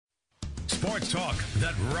Sports talk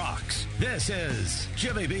that rocks. This is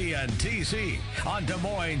Jimmy B and TC on Des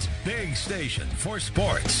Moines' big station for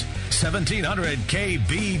sports. 1700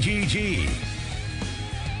 KBGG.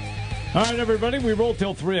 All right, everybody, we roll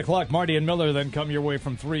till 3 o'clock. Marty and Miller then come your way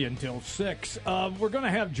from 3 until 6. We're going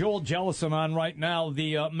to have Joel Jellison on right now,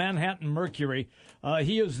 the Manhattan Mercury.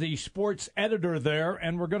 He is the sports editor there,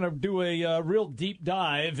 and we're going to do a real deep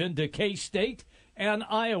dive into K-State and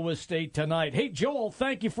Iowa State tonight. Hey, Joel,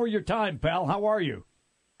 thank you for your time, pal. How are you?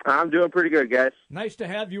 I'm doing pretty good, guys. Nice to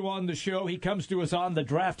have you on the show. He comes to us on the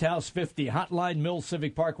Draft House 50, Hotline Mill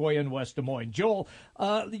Civic Parkway in West Des Moines. Joel,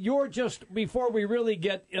 you're just, before we really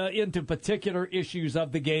get into particular issues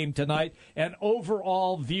of the game tonight, an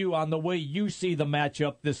overall view on the way you see the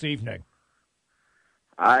matchup this evening.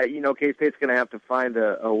 K-State's going to have to find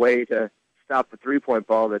a way to stop the three-point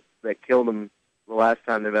ball that killed them the last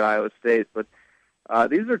time they met Iowa State. But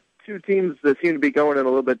these are two teams that seem to be going in a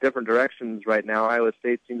little bit different directions right now. Iowa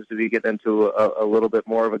State seems to be getting into a little bit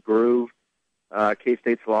more of a groove.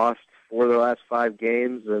 K-State's lost 4 of their last 5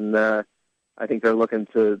 games, and I think they're looking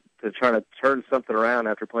to try to turn something around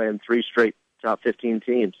after playing 3 straight top 15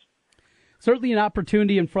 teams. Certainly an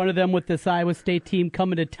opportunity in front of them with this Iowa State team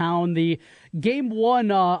coming to town. The game 1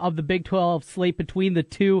 of the Big 12 slate between the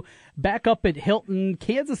two, back up at Hilton.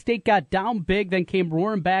 Kansas State got down big, then came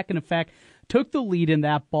roaring back, and in fact, took the lead in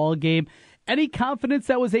that ball game. Any confidence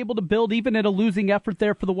that was able to build even at a losing effort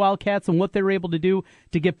there for the Wildcats and what they were able to do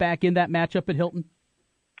to get back in that matchup at Hilton?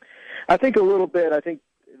 I think a little bit. I think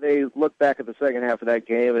they look back at the second half of that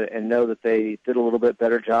game and know that they did a little bit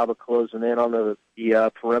better job of closing in on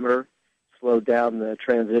the perimeter, slowed down the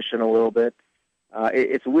transition a little bit.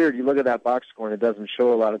 It's weird. You look at that box score and it doesn't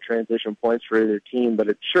show a lot of transition points for either team, but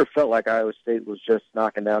it sure felt like Iowa State was just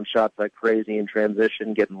knocking down shots like crazy in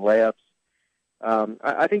transition, getting layups.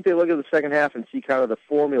 I think they look at the second half and see kind of the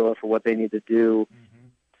formula for what they need to do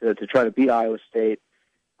to try to beat Iowa State.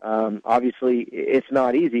 Obviously, it's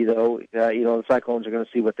not easy, though. The Cyclones are going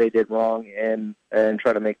to see what they did wrong and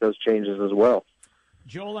try to make those changes as well.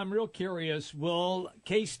 Joel, I'm real curious. Will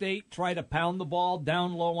K-State try to pound the ball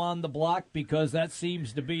down low on the block? Because that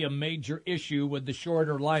seems to be a major issue with the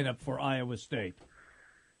shorter lineup for Iowa State.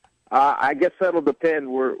 I guess that'll depend.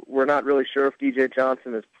 We're not really sure if DJ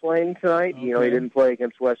Johnson is playing tonight. Okay. He didn't play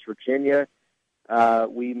against West Virginia.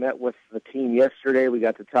 We met with the team yesterday. We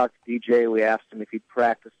got to talk to DJ. We asked him if he'd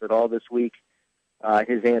practiced at all this week.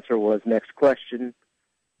 His answer was next question.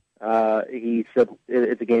 He said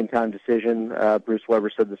it's a game-time decision. Bruce Weber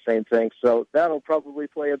said the same thing. So that'll probably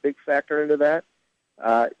play a big factor into that.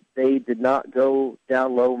 They did not go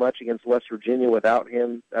down low much against West Virginia without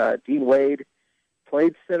him. Dean Wade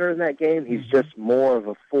played center in that game. He's just more of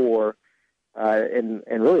a 4. And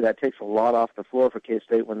really that takes a lot off the floor for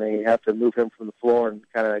K-State when they have to move him from the floor and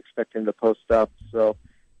kind of expect him to post up. So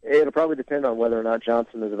it'll probably depend on whether or not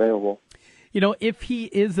Johnson is available. If he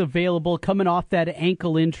is available coming off that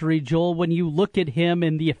ankle injury, Joel, when you look at him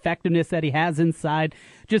and the effectiveness that he has inside,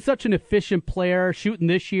 just such an efficient player, shooting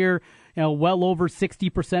this year, well over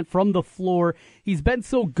 60% from the floor. He's been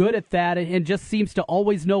so good at that and just seems to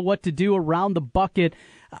always know what to do around the bucket.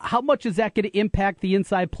 How much is that going to impact the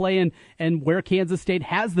inside play and where Kansas State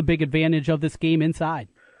has the big advantage of this game inside?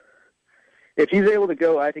 If he's able to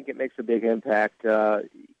go, I think it makes a big impact.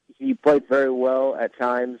 He played very well at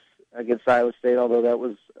times against Iowa State, although that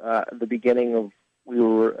was the beginning of, we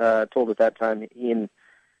were told at that time, he and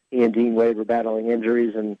Dean Wade were battling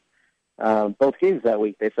injuries, and both games that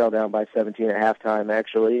week they fell down by 17 at halftime,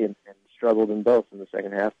 actually, and struggled in both in the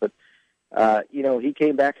second half. But, he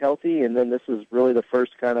came back healthy, and then this is really the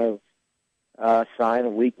first kind of sign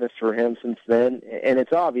of weakness for him since then. And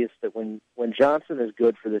it's obvious that when Johnson is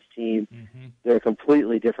good for this team, they're a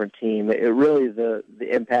completely different team. It really, the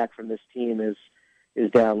impact from this team is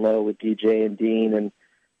down low with DJ and Dean, and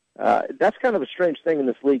that's kind of a strange thing in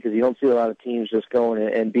this league because you don't see a lot of teams just going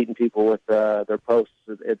and beating people with their posts.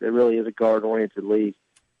 It really is a guard-oriented league.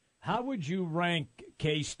 How would you rank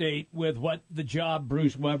K-State with what the job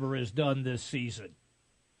Bruce Weber has done this season?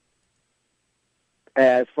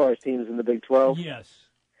 As far as teams in the Big 12? Yes.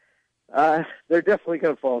 They're definitely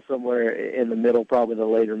going to fall somewhere in the middle, probably the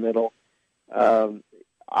later middle.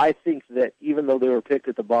 I think that even though they were picked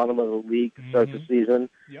at the bottom of the league to start the season,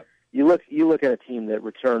 you look at a team that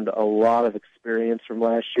returned a lot of experience from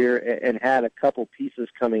last year and had a couple pieces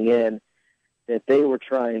coming in that they were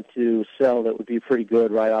trying to sell that would be pretty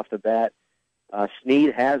good right off the bat.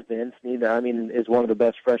 Snead has been. Snead, is one of the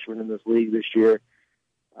best freshmen in this league this year.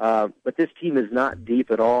 But this team is not deep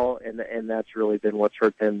at all, and that's really been what's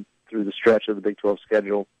hurt them through the stretch of the Big 12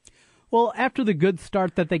 schedule. Well, after the good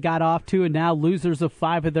start that they got off to, and now losers of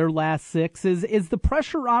 5 of their last 6, is the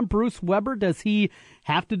pressure on Bruce Weber? Does he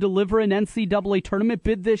have to deliver an NCAA tournament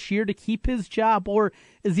bid this year to keep his job, or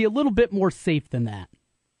is he a little bit more safe than that?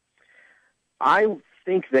 I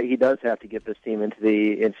think that he does have to get this team into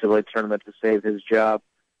the NCAA tournament to save his job,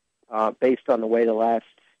 based on the way the last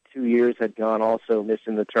 2 years had gone, also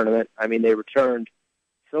missing the tournament. I mean, they returned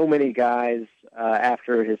so many guys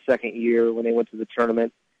after his second year when they went to the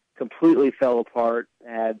tournament. Completely fell apart,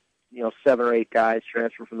 had 7 or 8 guys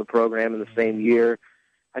transfer from the program in the same year.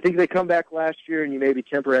 I think they come back last year, and you maybe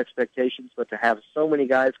temper expectations, but to have so many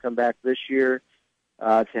guys come back this year,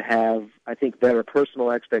 to have, I think, better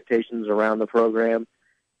personal expectations around the program,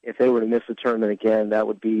 if they were to miss the tournament again, that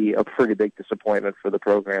would be a pretty big disappointment for the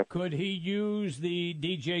program. Could he use the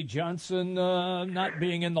DJ Johnson not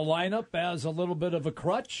being in the lineup as a little bit of a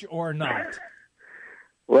crutch or not?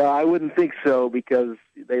 Well, I wouldn't think so, because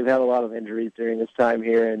they've had a lot of injuries during this time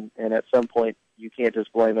here, and at some point you can't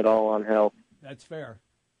just blame it all on health. That's fair.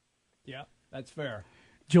 Yeah, that's fair.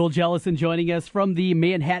 Joel Jellison joining us from the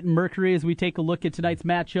Manhattan Mercury as we take a look at tonight's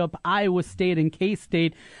matchup, Iowa State and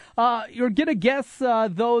K-State. You're going to guess,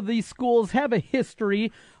 though, these schools have a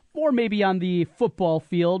history, or maybe on the football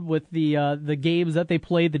field with the games that they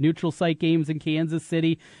played, the neutral site games in Kansas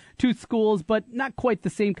City. 2 schools, but not quite the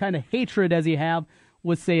same kind of hatred as you have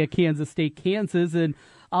with, say, a Kansas State, Kansas. And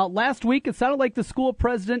last week, it sounded like the school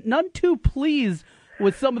president, none too pleased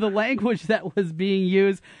with some of the language that was being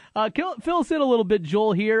used. Fill us in a little bit,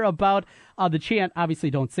 Joel, here about the chant. Obviously,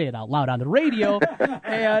 don't say it out loud on the radio.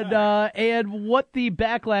 and what the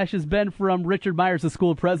backlash has been from Richard Myers, the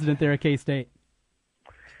school president there at K-State.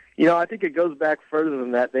 I think it goes back further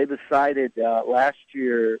than that. They decided last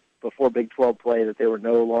year, before Big 12 play, that they were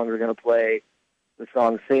no longer going to play the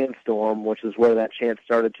song Sandstorm, which is where that chant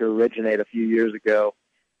started to originate a few years ago,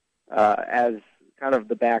 as kind of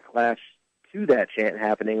the backlash to that chant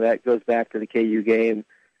happening. That goes back to the KU game.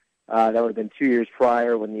 That would have been 2 years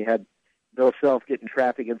prior, when you had Bill Self getting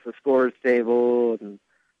trapped against the scorer's table and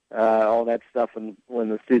all that stuff, and when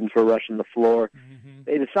the students were rushing the floor. Mm-hmm.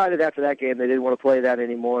 They decided after that game they didn't want to play that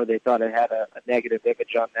anymore. They thought it had a negative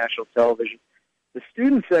image on national television. The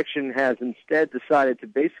student section has instead decided to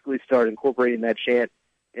basically start incorporating that chant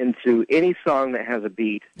into any song that has a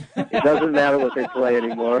beat. It doesn't matter what they play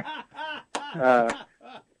anymore.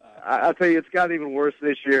 I'll tell you, it's gotten even worse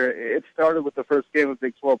this year. It started with the first game of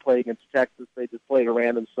Big 12 play against Texas. They just played a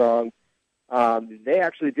random song. They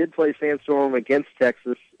actually did play Sandstorm against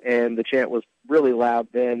Texas, and the chant was really loud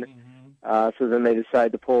then. Mm-hmm. So then they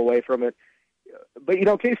decided to pull away from it. But,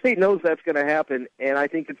 K-State knows that's going to happen, and I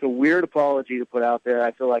think it's a weird apology to put out there.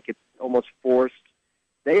 I feel like it's almost forced.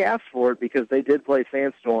 They asked for it because they did play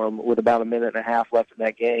Sandstorm with about a minute and a half left in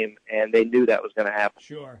that game, and they knew that was going to happen.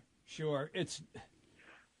 Sure.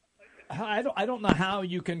 I don't know how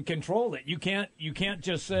you can control it. You can't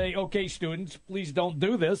just say, okay, students, please don't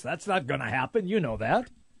do this. That's not going to happen. You know that.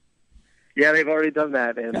 Yeah, they've already done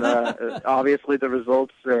that, and obviously the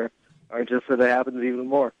results are just that it happens even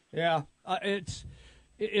more. Yeah, it's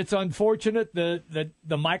unfortunate that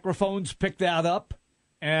the microphones pick that up,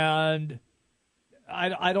 and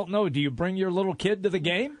I don't know. Do you bring your little kid to the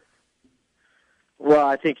game? Well,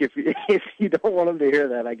 I think if you don't want them to hear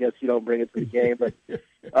that, I guess you don't bring it to the game.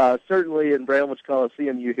 But certainly in Bramlage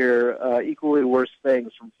Coliseum, you hear equally worse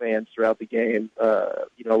things from fans throughout the game,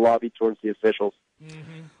 lobby towards the officials.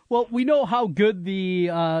 Mm-hmm. Well, we know how good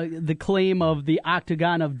the claim of the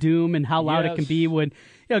Octagon of Doom and how loud it can be when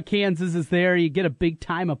Kansas is there. You get a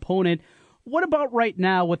big-time opponent. What about right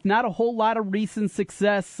now with not a whole lot of recent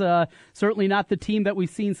success, certainly not the team that we've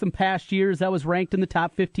seen some past years that was ranked in the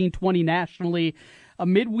top 15, 20 nationally, a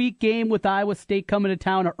midweek game with Iowa State coming to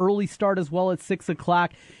town, an early start as well at 6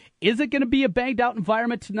 o'clock. Is it going to be a banged-out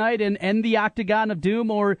environment tonight and end the Octagon of Doom,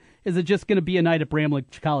 or is it just going to be a night at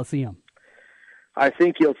Bramlage Coliseum? I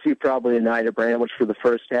think you'll see probably a night at Bramlage for the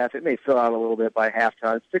first half. It may fill out a little bit by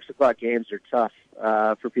halftime. 6 o'clock games are tough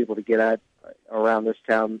for people to get at around this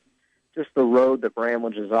town. Just the road that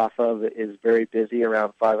Bramlage is off of is very busy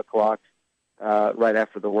around 5 o'clock, right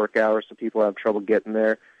after the work hours, so people have trouble getting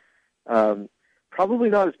there. Probably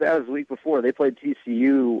not as bad as the week before. They played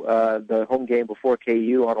TCU, the home game before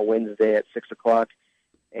KU, on a Wednesday at 6 o'clock,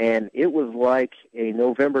 and it was like a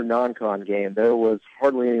November non-con game. There was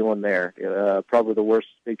hardly anyone there, probably the worst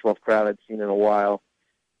Big 12 crowd I'd seen in a while.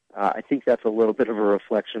 I think that's a little bit of a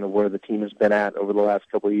reflection of where the team has been at over the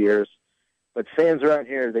last couple of years. But fans around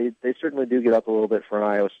here, they certainly do get up a little bit for an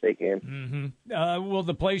Iowa State game. Mm-hmm. Will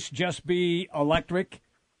the place just be electric?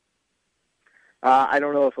 I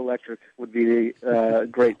don't know if electric would be a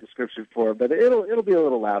great description for it, but it'll be a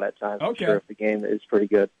little loud at times. Okay. I'm sure if the game is pretty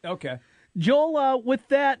good. Okay. Joel, with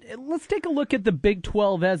that, let's take a look at the Big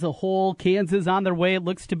 12 as a whole. Kansas on their way. It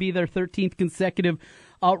looks to be their 13th consecutive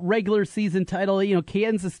regular season title. You know,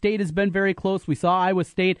 Kansas State has been very close. We saw Iowa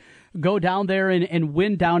State go down there and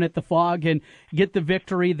win down at the Phog and get the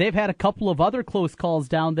victory. They've had a couple of other close calls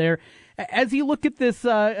down there. As you look at this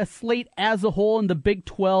slate as a whole in the Big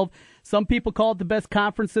 12, some people call it the best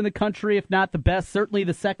conference in the country, if not the best, certainly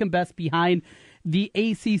the second best behind the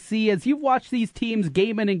ACC. As you've watched these teams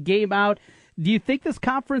game in and game out, do you think this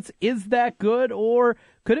conference is that good, or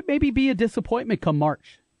could it maybe be a disappointment come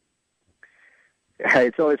March?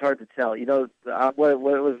 It's always hard to tell. You know, what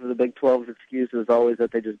was the Big 12's excuse? It was always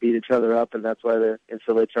that they just beat each other up, and that's why the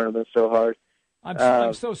NCAA tournament's so hard.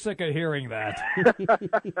 I'm so sick of hearing that.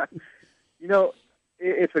 You know,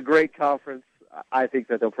 it's a great conference. I think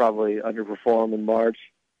that they'll probably underperform in March,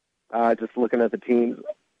 just looking at the teams.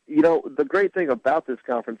 You know, the great thing about this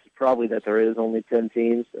conference is probably that there is only 10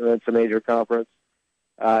 teams, and it's a major conference,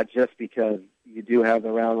 just because you do have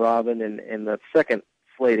the round robin, and the second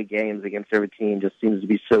slate of games against every team just seems to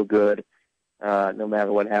be so good, no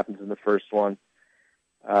matter what happens in the first one.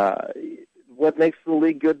 What makes the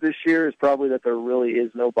league good this year is probably that there really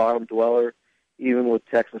is no bottom dweller, even with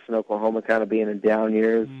Texas and Oklahoma kind of being in down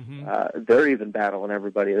years. Mm-hmm. They're even battling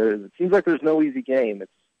everybody. It seems like there's no easy game.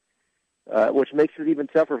 Which makes it even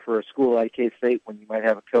tougher for a school like K-State when you might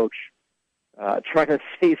have a coach trying to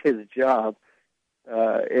save his job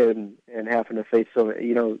and having to face so.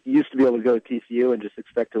 You know, used to be able to go to TCU and just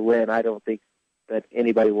expect to win. I don't think that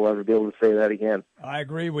anybody will ever be able to say that again. I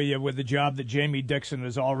agree with you with the job that Jamie Dixon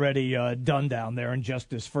has already done down there in just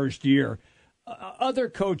his first year. Other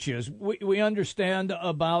coaches, we understand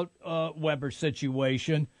about Weber's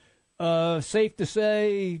situation. Safe to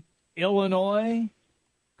say, Illinois.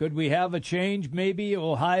 Could we have a change? Maybe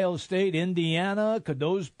Ohio State, Indiana. Could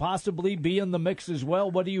those possibly be in the mix as well?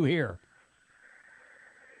 What do you hear?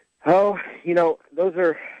 Oh, you know, those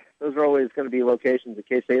are always going to be locations that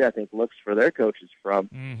K-State, I think, looks for their coaches from.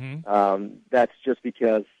 Mm-hmm. That's just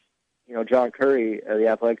because, you know, John Curry, the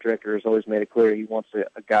athletic director, has always made it clear he wants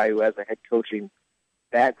a guy who has a head coaching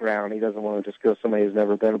background. He doesn't want to just go somebody who's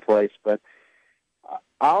never been a place. But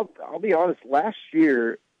I'll be honest. Last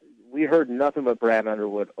year, we heard nothing but Brad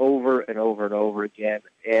Underwood over and over and over again,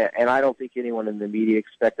 and I don't think anyone in the media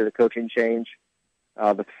expected a coaching change.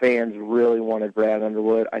 The fans really wanted Brad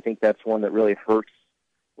Underwood. I think that's one that really hurts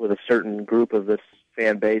with a certain group of this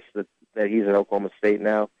fan base that he's at Oklahoma State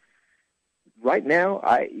now. Right now,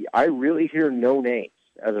 I really hear no names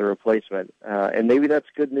as a replacement, and maybe that's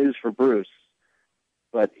good news for Bruce,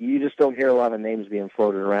 but you just don't hear a lot of names being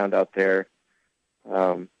floated around out there.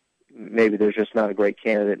 Maybe there's just not a great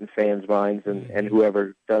candidate in fans' minds, and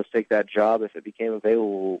whoever does take that job, if it became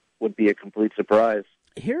available, would be a complete surprise.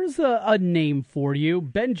 Here's a name for you.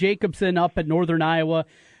 Ben Jacobson up at Northern Iowa.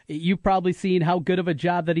 You've probably seen how good of a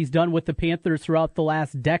job that he's done with the Panthers throughout the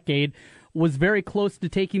last decade. Was very close to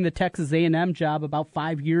taking the Texas A&M job about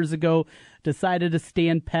 5 years ago, decided to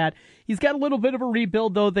stand pat. He's got a little bit of a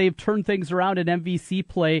rebuild, though. They've turned things around in MVC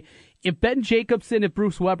play. If Ben Jacobson, if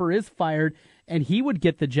Bruce Weber is fired, and he would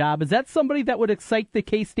get the job, is that somebody that would excite the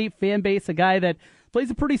K-State fan base, a guy that plays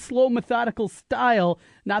a pretty slow, methodical style,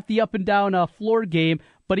 not the up-and-down floor game,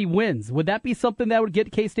 but he wins? Would that be something that would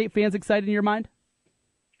get K-State fans excited in your mind?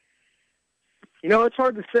 You know, it's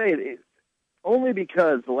hard to say. Only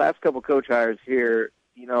because the last couple coach hires here,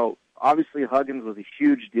 you know, obviously Huggins was a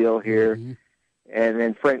huge deal here. Mm-hmm. And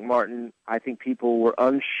then Frank Martin, I think people were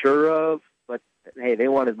unsure of, but hey, they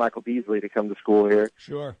wanted Michael Beasley to come to school here.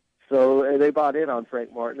 Sure. So they bought in on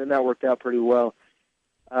Frank Martin, and that worked out pretty well.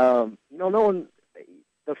 You know, no one,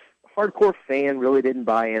 the hardcore fan really didn't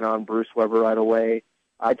buy in on Bruce Weber right away.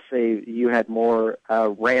 I'd say you had more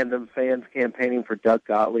random fans campaigning for Doug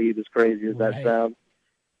Gottlieb, as crazy as that sounds.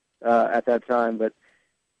 At that time, but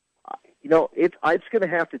you know, it's going to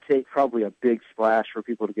have to take probably a big splash for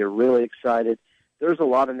people to get really excited. There's a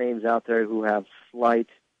lot of names out there who have slight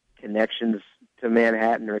connections to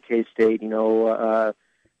Manhattan or K-State. You know,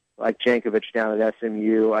 like Jankovic down at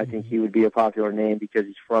SMU. I think he would be a popular name because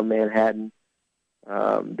he's from Manhattan.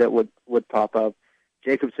 That would pop up.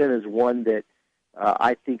 Jacobson is one that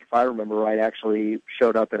I think, if I remember right, actually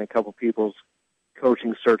showed up in a couple people's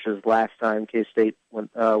coaching searches last time K-State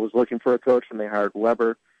was looking for a coach when they hired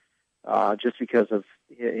Weber, just because of,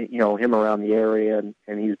 you know, him around the area,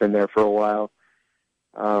 and he's been there for a while.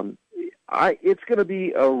 It's going to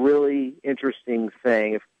be a really interesting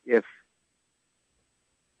thing if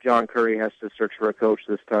John Curry has to search for a coach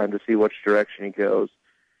this time to see which direction he goes.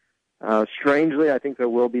 Strangely, I think there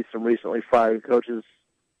will be some recently fired coaches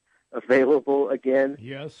available again.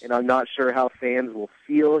 Yes. And I'm not sure how fans will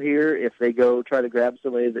feel here if they go try to grab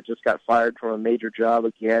somebody that just got fired from a major job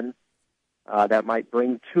again. That might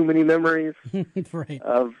bring too many memories right.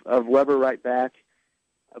 of Weber right back.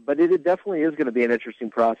 But it definitely is going to be an interesting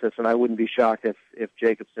process, and I wouldn't be shocked if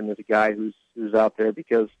Jacobson is a guy who's out there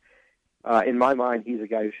because, in my mind, he's a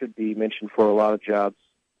guy who should be mentioned for a lot of jobs.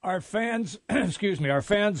 Are fans, are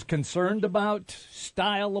fans concerned about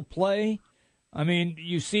style of play? I mean,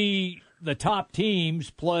 you see the top teams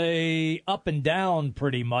play up and down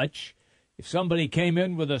pretty much. If somebody came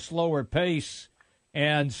in with a slower pace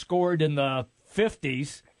and scored in the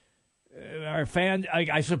 50s, our fans,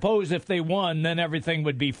 I suppose if they won, then everything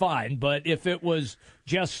would be fine. But if it was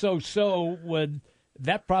just so-so,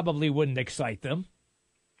 that probably wouldn't excite them.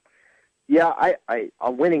 Yeah,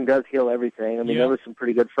 winning does heal everything. I mean, There were some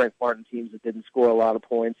pretty good Frank Martin teams that didn't score a lot of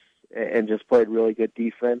points and just played really good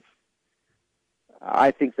defense.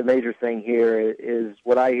 I think the major thing here is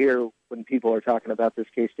what I hear when people are talking about this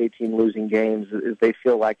K-State team losing games is they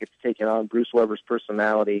feel like it's taken on Bruce Weber's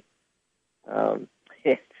personality. And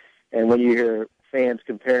when you hear fans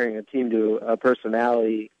comparing a team to a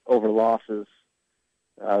personality over losses,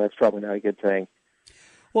 that's probably not a good thing.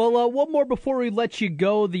 Well, one more before we let you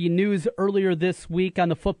go. The news earlier this week on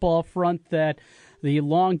the football front that the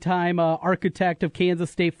longtime architect of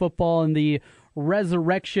Kansas State football and the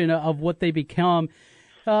resurrection of what they become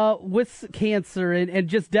with cancer and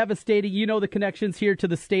just devastating. You know the connections here to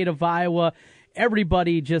the state of Iowa.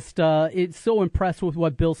 Everybody just is so impressed with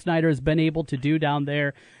what Bill Snyder has been able to do down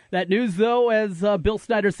there. That news, though, as Bill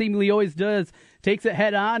Snyder seemingly always does, takes it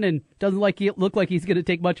head on and doesn't look like he's going to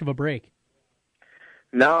take much of a break.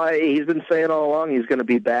 No, he's been saying all along he's going to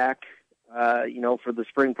be back, for the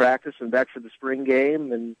spring practice and back for the spring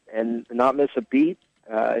game and not miss a beat.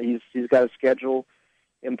 He's got a schedule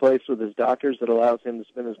in place with his doctors that allows him to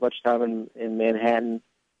spend as much time in Manhattan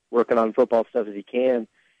working on football stuff as he can.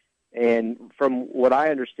 And from what I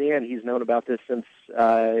understand, he's known about this since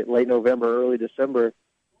late November, early December,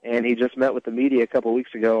 and he just met with the media a couple of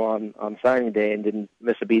weeks ago on signing day and didn't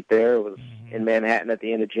miss a beat there. It was in Manhattan at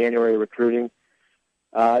the end of January recruiting.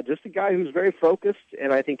 Just a guy who's very focused,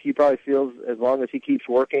 and I think he probably feels as long as he keeps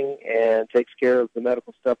working and takes care of the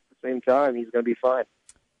medical stuff at the same time, he's going to be fine.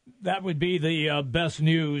 That would be the best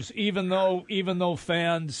news, even though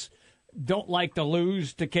fans don't like to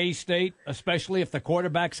lose to K-State, especially if the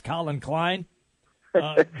quarterback's Colin Klein,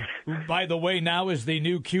 who, by the way, now is the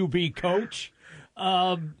new QB coach.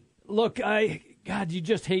 Look, you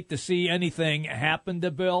just hate to see anything happen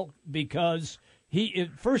to Bill because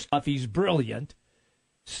first off, he's brilliant.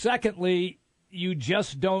 Secondly, you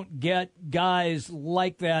just don't get guys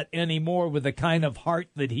like that anymore with the kind of heart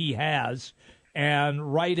that he has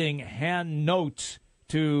and writing hand notes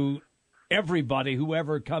to everybody,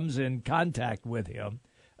 whoever comes in contact with him.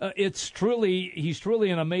 He's truly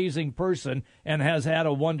an amazing person and has had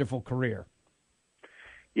a wonderful career.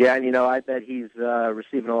 Yeah, and I bet he's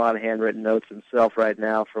receiving a lot of handwritten notes himself right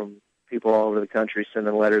now from people all over the country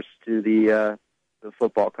sending letters to the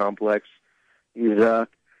football complex. He's a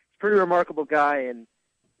pretty remarkable guy, and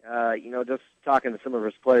just talking to some of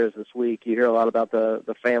his players this week, you hear a lot about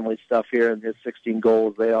the family stuff here and his 16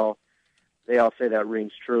 goals. They all say that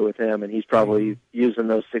rings true with him, and he's probably using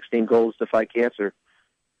those 16 goals to fight cancer.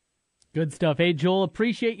 Good stuff. Hey, Joel,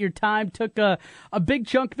 appreciate your time. Took a big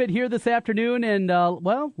chunk of it here this afternoon, and,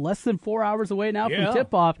 less than 4 hours away now from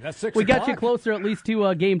tip-off. That's 6 we o'clock. got you closer at least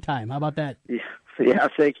to game time. How about that? Yeah,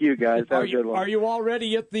 thank you, guys. Have a good one. Are you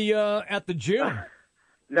already at the gym?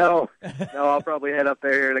 No, I'll probably head up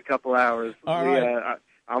there here in a couple hours. All right.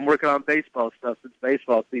 I'm working on baseball stuff since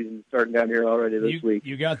baseball season's starting down here already this week.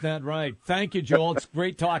 You got that right. Thank you, Joel. It's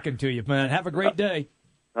great talking to you, man. Have a great day.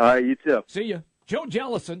 All right, you too. See you. Joe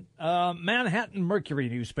Jellison, Manhattan Mercury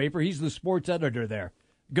newspaper. He's the sports editor there.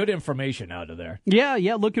 Good information out of there.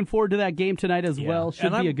 Yeah. Looking forward to that game tonight as well.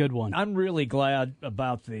 Should be a good one. I'm really glad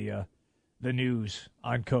about the news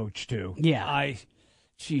on Coach, too. Yeah.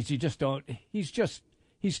 You just don't.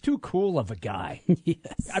 He's too cool of a guy.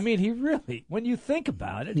 Yes. I mean, he really, when you think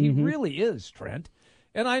about it, he really is, Trent.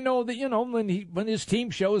 And I know that, when his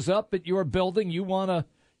team shows up at your building, you want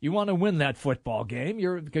to win that football game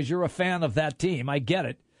because you're a fan of that team. I get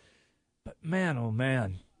it. But man, oh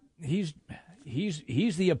man, he's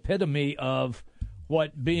the epitome of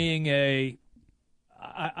what being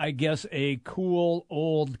I guess a cool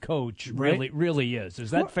old coach really is.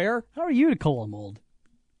 Is that fair? How are you to call him old?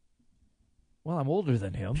 Well, I'm older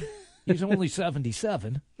than him. He's only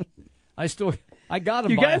 77. I got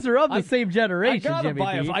him. You guys are of the same generation,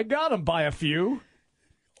 Jimmy. I got him by a few.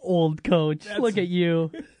 Old coach. Look at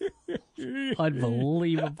you.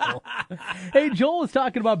 Unbelievable. Hey, Joel was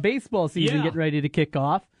talking about baseball season getting ready to kick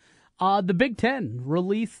off. The Big Ten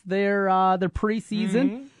released their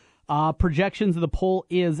preseason. Projections of the poll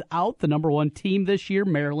is out. The number one team this year,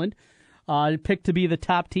 Maryland, picked to be the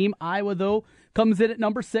top team. Iowa, though, comes in at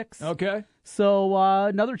number 6. Okay. So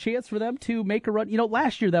another chance for them to make a run. You know,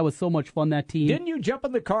 last year that was so much fun, that team. Didn't you jump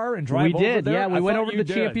in the car and drive over there? We did, yeah. We went over to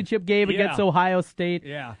the championship game against Ohio State.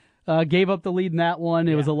 Yeah. Gave up the lead in that one.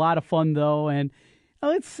 It was a lot of fun, though, and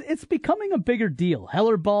it's becoming a bigger deal.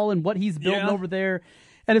 Heller Ball and what he's building over there,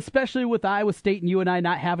 and especially with Iowa State and UNI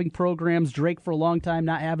not having programs, Drake for a long time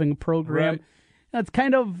not having a program. Right. That's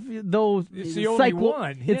kind of those. It's the only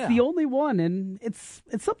one. It's the only one, and it's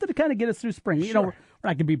something to kind of get us through spring. You know, we're not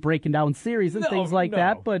going to be breaking down series and things like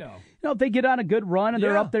that, but if they get on a good run and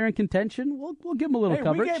they're up there in contention, we'll give them a little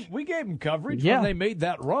coverage. We gave them coverage when they made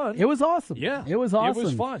that run. It was awesome. Yeah, it was awesome. It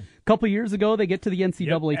was fun. A couple years ago, they get to the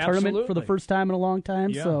NCAA tournament for the first time in a long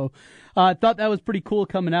time. So I thought that was pretty cool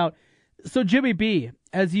coming out. So Jimmy B,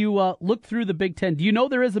 as you look through the Big Ten, do you know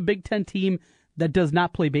there is a Big Ten team that does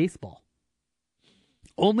not play baseball?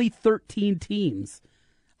 Only 13 teams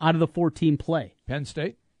out of the 14 play. Penn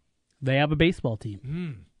State? They have a baseball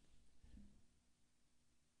team.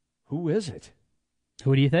 Who is it?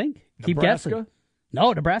 Who do you think? Keep guessing.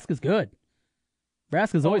 No, Nebraska's good.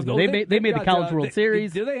 Nebraska's always good. They made the College World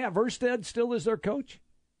Series. Do they have Erstad still as their coach?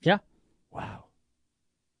 Yeah. Wow.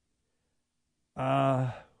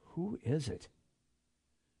 Who is it?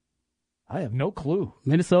 I have no clue.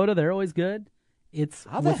 Minnesota, they're always good. It's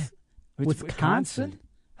Wisconsin.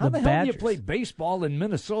 How the hell do you play baseball in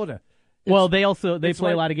Minnesota? Well, they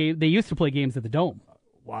play a lot of games. They used to play games at the Dome.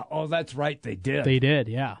 Wow. Oh, that's right. They did. They did,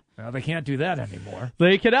 yeah. Well, they can't do that anymore.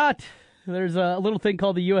 They cannot. There's a little thing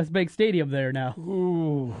called the U.S. Bank Stadium there now.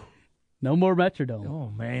 Ooh. No more Metrodome. Oh,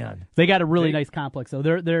 man. They got a really nice complex, though.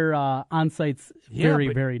 Their on-site's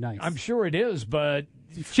very, very nice. I'm sure it is, but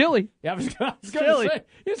it's chilly. Yeah, I was going to say,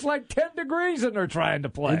 it's like 10 degrees and they're trying to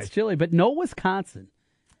play. It's chilly, but no Wisconsin.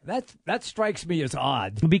 That strikes me as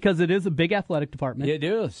odd. Because it is a big athletic department. It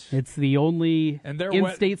is. It's the only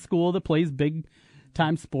in-state school that plays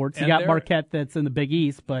big-time sports. You got Marquette that's in the Big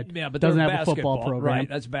East, but doesn't have a football program. Right,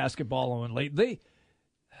 that's basketball only.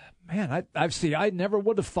 I never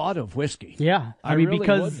would have thought of whiskey. Yeah, I mean,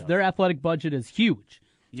 because their athletic budget is huge.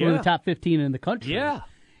 It's one of the top 15 in the country. Yeah.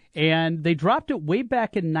 And they dropped it way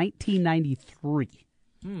back in 1993.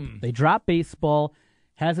 They dropped baseball.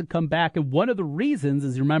 Hasn't come back, and one of the reasons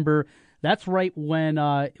is, remember, that's right when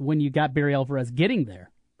you got Barry Alvarez getting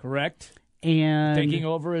there. Correct. And taking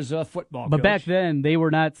over as a football but coach. Back then, they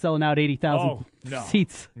were not selling out 80,000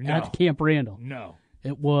 seats at Camp Randall. No.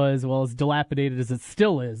 It was, as dilapidated as it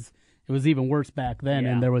still is, it was even worse back then,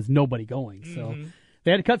 and there was nobody going. So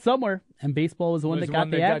they had to cut somewhere, and baseball was the one that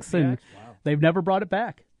got the axe, and they've never brought it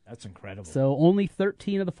back. That's incredible. So only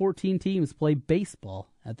 13 of the 14 teams play baseball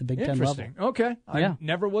at the Big Ten level. Interesting. Okay. I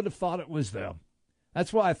never would have thought it was them.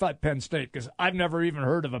 That's why I thought Penn State, because I've never even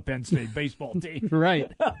heard of a Penn State baseball team.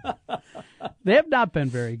 Right. They have not been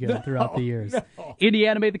very good throughout the years. No.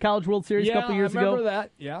 Indiana made the College World Series a couple years ago. I remember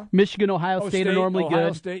that, yeah. Michigan, Ohio State are normally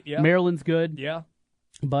good. State, yeah. Maryland's good. Yeah.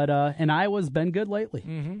 But and Iowa's been good lately.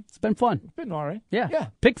 It's been fun. It's been all right. Yeah.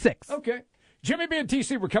 Pick 6. Okay. Jimmy B and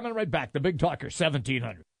TC, we're coming right back. The Big Talker,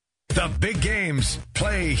 1700. The big games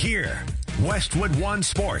play here. Westwood One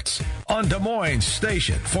Sports on Des Moines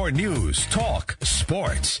Station for news, talk,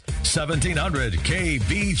 sports. 1700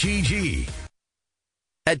 KBGG.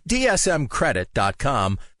 At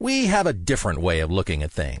DSMCredit.com, we have a different way of looking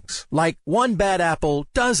at things. Like, one bad apple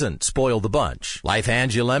doesn't spoil the bunch. Life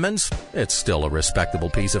hands you lemons, it's still a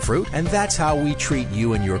respectable piece of fruit, and that's how we treat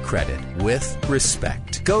you and your credit, with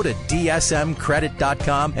respect. Go to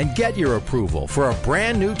DSMCredit.com and get your approval for a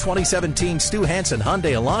brand new 2017 Stu Hansen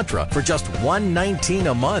Hyundai Elantra for just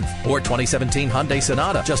 $119 a month, or 2017 Hyundai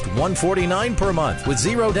Sonata just $149 per month with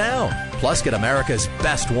 0 down. Plus, get America's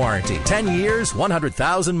best warranty, 10 years,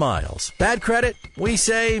 100,000 miles. Bad credit? We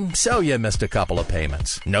say, so you missed a couple of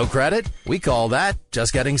payments. No credit? We call that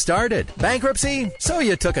just getting started. Bankruptcy? So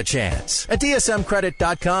you took a chance. At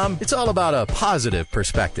DSMCredit.com, it's all about a positive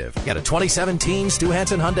perspective. Get a 2017 Stu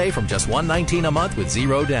Hansen Hyundai from just $119 a month with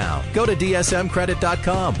 0 down. Go to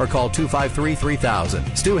DSMCredit.com or call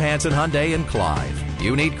 253-3000. Stu Hansen Hyundai in Clive.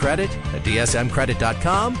 You need credit? At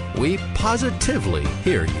DSMCredit.com, we positively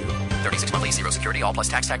hear you. 36 monthly, 0 security, all plus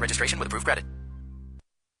tax tag registration with approved credit.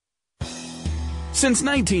 Since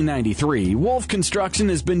 1993, Wolf Construction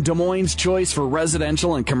has been Des Moines' choice for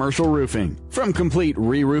residential and commercial roofing. From complete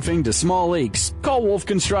re-roofing to small leaks, call Wolf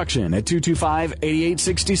Construction at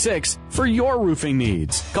 225-8866 for your roofing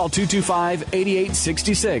needs. Call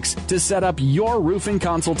 225-8866 to set up your roofing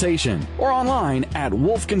consultation or online at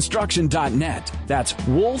wolfconstruction.net. That's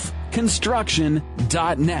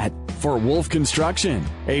wolfconstruction.net for Wolf Construction.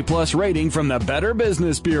 A+ rating from the Better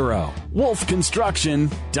Business Bureau.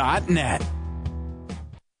 wolfconstruction.net.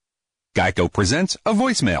 Geico presents a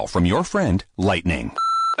voicemail from your friend, Lightning.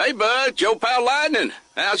 Hey, bud, Joe Pal Lightning.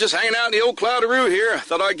 I was just hanging out in the old Cloudaroo here.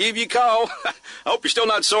 Thought I'd give you a call. I hope you're still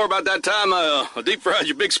not sore about that time I deep-fried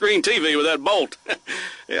your big screen TV with that bolt.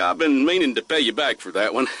 Yeah, I've been meaning to pay you back for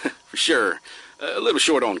that one, for sure. A little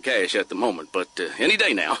short on cash at the moment, but any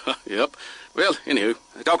day now. Yep. Well, anywho,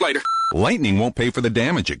 talk later. Lightning won't pay for the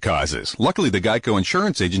damage it causes. Luckily, the Geico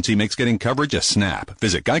Insurance Agency makes getting coverage a snap.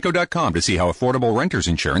 Visit geico.com to see how affordable renter's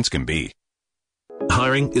insurance can be.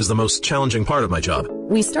 Hiring is the most challenging part of my job.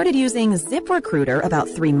 We started using ZipRecruiter about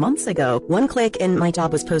 3 months ago. One click and my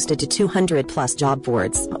job was posted to 200 plus job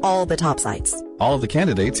boards, all the top sites. All of the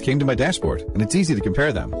candidates came to my dashboard, and it's easy to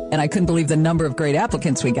compare them. And I couldn't believe the number of great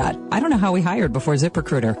applicants we got. I don't know how we hired before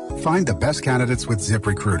ZipRecruiter. Find the best candidates with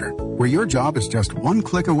ZipRecruiter, where your job is just one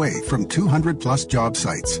click away from 200 plus job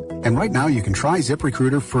sites. And right now you can try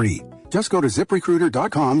ZipRecruiter free. Just go to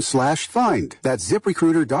ZipRecruiter.com/find. That's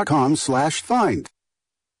ZipRecruiter.com/find.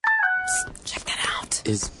 Check that out.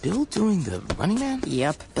 Is Bill doing the Running Man?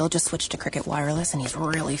 Yep. Bill just switched to Cricket Wireless, and he's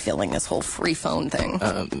really feeling this whole free phone thing.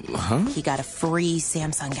 He got a free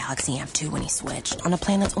Samsung Galaxy Amp 2 when he switched, on a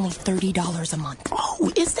plan that's only $30 a month.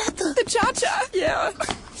 Oh, is that the Cha-Cha? Yeah.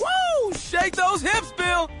 Whoa! Shake those hips,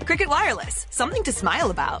 Bill! Cricket Wireless. Something to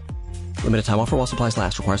smile about. Limited time offer while supplies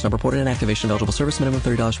last. Requires number ported and activation of eligible service. Minimum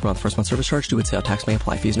 $30 per month. First month service charge due with sale tax may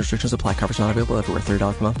apply. Fees and restrictions apply. Coverage not available everywhere.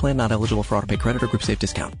 $30 per month plan not eligible for auto-pay credit or group safe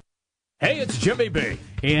discount. Hey, it's Jimmy B.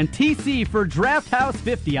 And TC for Draft House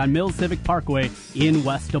 50 on Mills Civic Parkway in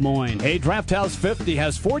West Des Moines. Hey, Draft House 50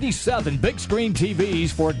 has 47 big screen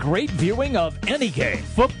TVs for great viewing of any game.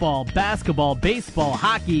 Football, basketball, baseball,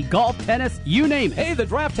 hockey, golf, tennis, you name it. Hey, the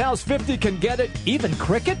Draft House 50 can get it, even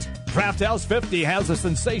cricket. Draft House 50 has a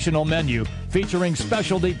sensational menu featuring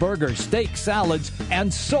specialty burgers, steak, salads,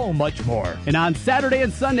 and so much more. And on Saturday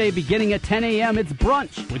and Sunday, beginning at 10 a.m., it's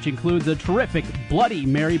brunch, which includes a terrific Bloody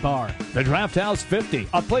Mary bar. The Draft House 50,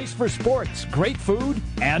 a place for sports, great food,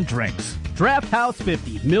 and drinks. Draft House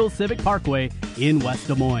 50, Mills Civic Parkway in West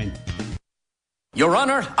Des Moines. Your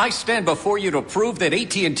Honor, I stand before you to prove that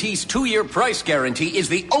AT&T's 2-year price guarantee is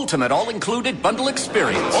the ultimate all-included bundle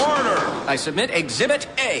experience. Order! I submit Exhibit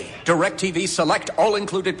A, DirecTV Select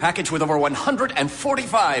all-included package with over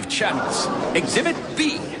 145 channels. Exhibit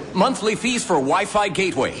B, monthly fees for Wi-Fi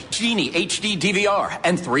gateway, Genie HD DVR,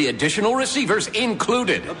 and 3 additional receivers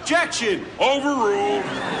included. Objection! Overruled!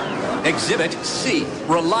 Exhibit C,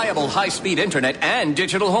 reliable high-speed internet and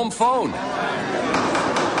digital home phone.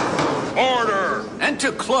 Order! And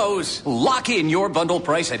to close, lock in your bundle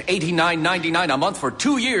price at $89.99 a month for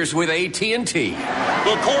 2 years with AT&T.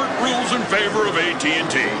 The court rules in favor of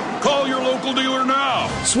AT&T. Call your local dealer now.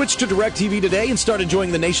 Switch to DirecTV today and start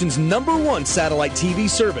enjoying the nation's #1 satellite TV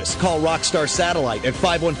service. Call Rockstar Satellite at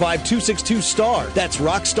 515-262-STAR. That's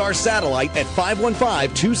Rockstar Satellite at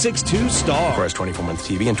 515-262-STAR. Requires 24-month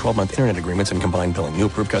TV and 12-month internet agreements and combined billing. New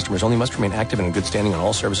approved customers only must remain active and in good standing on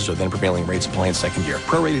all services or then prevailing rates apply in second year.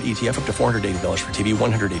 Prorated ETF up to $480 for TV,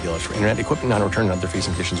 $180 for internet, equipment non-return and other fees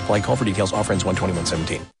and conditions apply. Call for details. Offer ends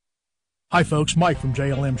 1/21/17. Hi folks, Mike from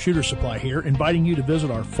JLM Shooter Supply here, inviting you to visit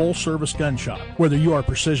our full-service gun shop. Whether you are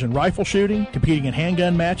precision rifle shooting, competing in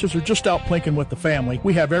handgun matches, or just out plinking with the family,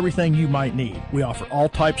 we have everything you might need. We offer all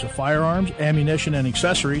types of firearms, ammunition, and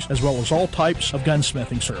accessories, as well as all types of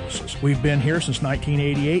gunsmithing services. We've been here since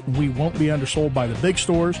 1988, and we won't be undersold by the big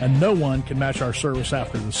stores, and no one can match our service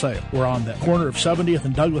after the sale. We're on the corner of 70th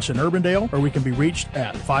and Douglas in Urbandale, or we can be reached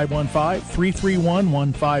at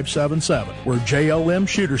 515-331-1577. We're JLM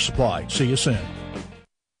Shooter Supply. See you soon.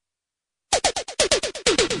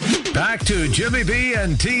 Back to Jimmy B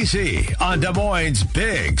and TC on Des Moines'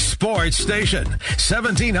 big sports station,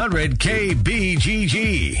 1700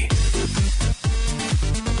 KBGG.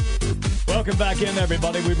 Welcome back in,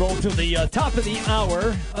 everybody. We roll to the top of the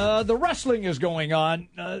hour. The wrestling is going on.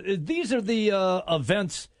 These are the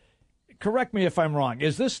events. Correct me if I'm wrong.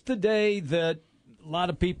 Is this the day that a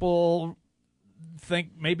lot of people think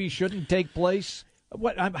maybe shouldn't take place?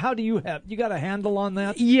 How do you got a handle on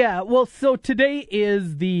that? Yeah, well, so today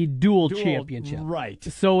is the dual championship. Right.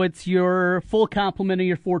 So it's your full complement of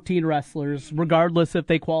your 14 wrestlers, regardless if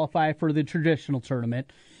they qualify for the traditional tournament.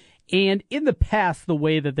 And in the past, the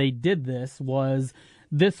way that they did this was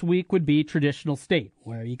this week would be traditional state,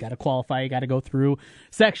 where you got to qualify, you got to go through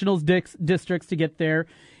sectionals districts to get there.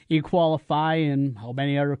 You qualify, and how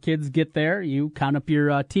many other kids get there, you count up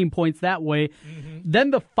your team points that way. Mm-hmm.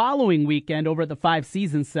 Then the following weekend over at the Five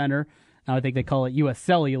Seasons Center, now I think they call it U.S.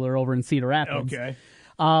 Cellular over in Cedar Rapids,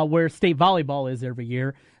 where state volleyball is every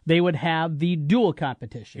year, they would have the dual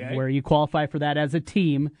competition, where you qualify for that as a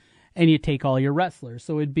team, and you take all your wrestlers.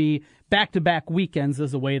 So it'd be back-to-back weekends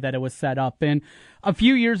as the way that it was set up. And a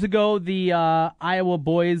few years ago, the Iowa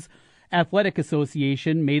Boys Athletic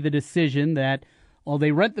Association made the decision that, well,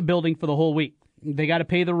 they rent the building for the whole week. They got to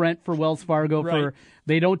pay the rent for Wells Fargo.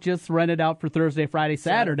 They don't just rent it out for Thursday, Friday,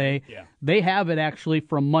 Saturday. They have it actually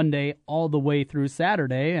from Monday all the way through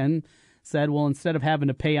Saturday, and said, well, instead of having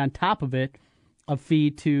to pay on top of it a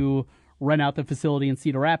fee to rent out the facility in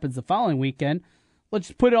Cedar Rapids the following weekend, let's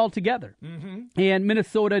just put it all together. Mm-hmm. And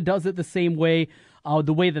Minnesota does it the same way.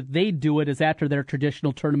 The way that they do it is after their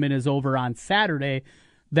traditional tournament is over on Saturday,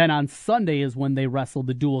 then on Sunday is when they wrestle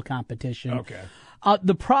the dual competition. Okay.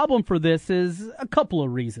 The problem for this is a couple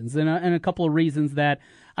of reasons, and a couple of reasons that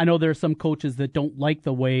I know there are some coaches that don't like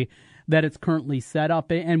the way that it's currently set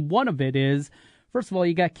up. And one of it is, first of all,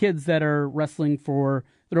 you got kids that are wrestling for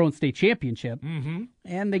their own state championship,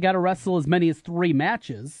 and they got to wrestle as many as 3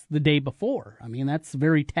 matches the day before. I mean, that's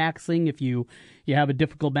very taxing. If you have a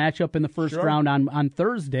difficult matchup in the first round on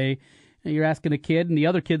Thursday, you're asking a kid, and the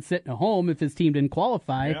other kid sitting at home, if his team didn't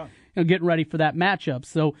qualify, getting ready for that matchup.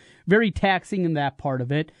 So very taxing in that part of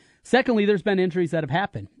it. Secondly, there's been injuries that have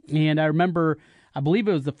happened. And I remember, I believe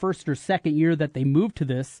it was the first or second year that they moved to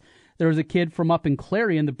this, there was a kid from up in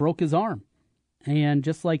Clarion that broke his arm. And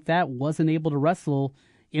just like that, wasn't able to wrestle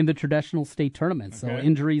in the traditional state tournament. So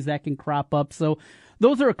injuries that can crop up. So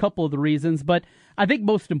those are a couple of the reasons. But I think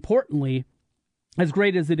most importantly, as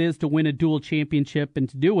great as it is to win a dual championship and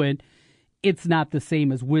to do it, it's not the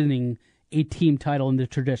same as winning a team title in the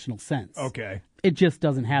traditional sense. Okay. It just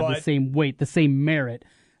doesn't have the same weight, the same merit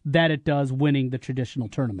that it does winning the traditional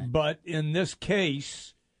tournament. But in this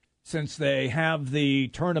case, since they have the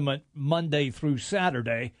tournament Monday through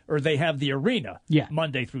Saturday, or they have the arena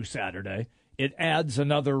Monday through Saturday, it adds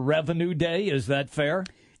another revenue day. Is that fair?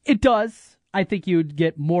 It does. I think you'd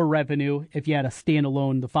get more revenue if you had a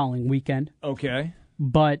standalone the following weekend. Okay.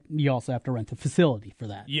 But you also have to rent the facility for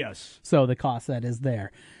that. Yes. So the cost that is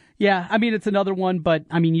there. Yeah, I mean, it's another one, but,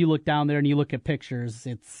 I mean, you look down there and you look at pictures,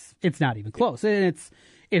 it's not even close. And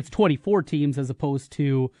it's 24 teams as opposed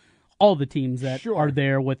to all the teams that are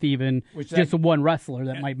there with even just one wrestler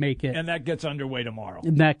that might make it. And that gets underway tomorrow.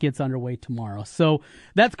 So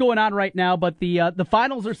that's going on right now, but the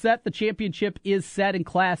finals are set. The championship is set in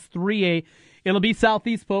Class 3A. It'll be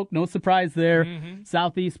Southeast Polk, no surprise there. Mm-hmm.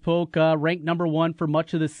 Southeast Polk ranked number 1 for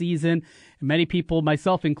much of the season. Many people,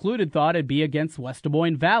 myself included, thought it'd be against West Des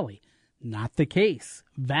Moines Valley. Not the case.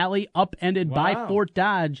 Valley upended by Fort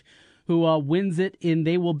Dodge, who wins it, and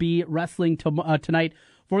they will be wrestling tonight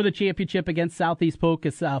for the championship against Southeast Polk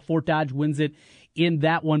as Fort Dodge wins it in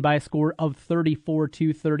that one by a score of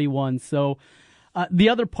 34-31. So the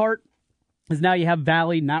other part is now you have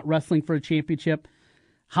Valley not wrestling for a championship.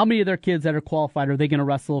 How many of their kids that are qualified are they going to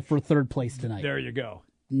wrestle for third place tonight? There you go.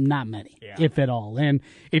 Not many, if at all. And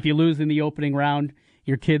if you lose in the opening round,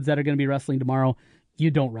 your kids that are going to be wrestling tomorrow, you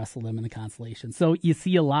don't wrestle them in the consolation. So you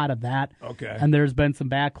see a lot of that. Okay. And there's been some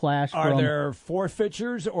backlash. Are there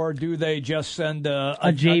forfeitures, or do they just send a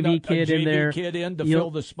JV kid in there to fill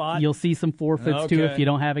the spot? You'll see some forfeits, too, if you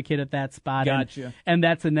don't have a kid at that spot. Gotcha. And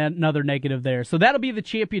that's another negative there. So that'll be the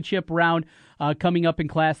championship round coming up in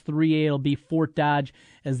Class 3A. It'll be Fort Dodge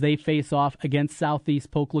as they face off against Southeast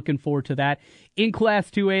Polk. Looking forward to that. In Class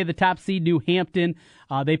 2A, the top seed New Hampton,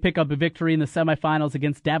 they pick up a victory in the semifinals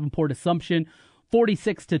against Davenport Assumption.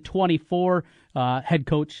 46-24, head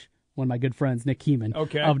coach, one of my good friends, Nick Heeman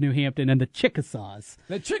of New Hampton, and the Chickasaws.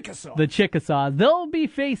 The Chickasaws. They'll be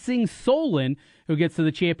facing Solon, who gets to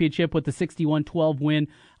the championship with the 61-12 win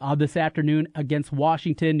this afternoon against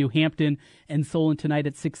Washington. New Hampton and Solon tonight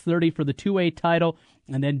at 6:30 for the 2A title,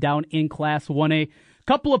 and then down in Class 1A.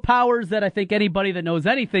 Couple of powers that I think anybody that knows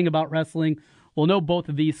anything about wrestling will know both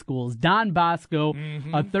of these schools. Don Bosco,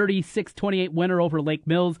 a 36-28 winner over Lake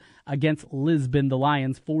Mills against Lisbon, the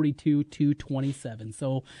Lions, 42-27.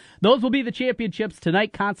 So those will be the championships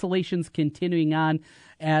tonight. Consolations continuing on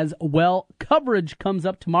as well. Coverage comes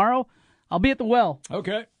up tomorrow. I'll be at the Well.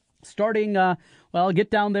 Okay. Starting, get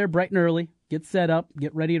down there bright and early, get set up,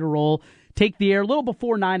 get ready to roll. Take the air a little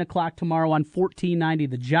before 9 o'clock tomorrow on 1490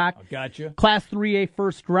 The Jock. Gotcha. Class 3A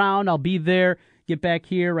first round. I'll be there. Get back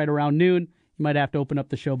here right around noon. You might have to open up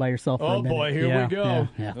the show by yourself for a minute. Boy, here we go.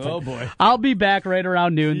 Oh, boy. I'll be back right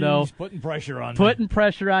around noon, though. Putting pressure on me. Putting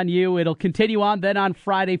pressure on you. It'll continue on then on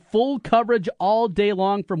Friday. Full coverage all day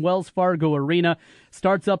long from Wells Fargo Arena.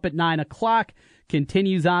 Starts up at 9 o'clock.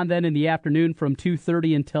 Continues on then in the afternoon from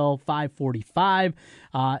 2:30 until 5:45.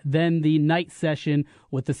 Then the night session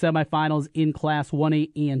with the semifinals in Class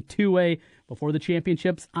 1A and 2A before the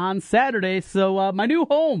championships on Saturday. So my new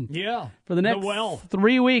home for the next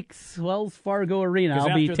 3 weeks, Wells Fargo Arena.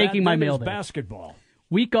 I'll be taking my mail there. Basketball.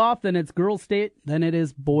 Week off, then it's girls' state, then it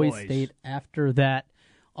is boys' state after that.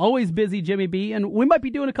 Always busy, Jimmy B, and we might be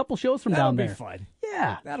doing a couple shows from down there. That'll be fun.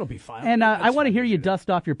 Yeah. That'll be fun. And I want to hear you dust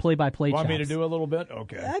off your play-by-play chops. Want me to do a little bit?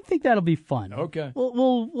 Okay. I think that'll be fun. Okay.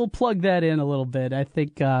 We'll plug that in a little bit. I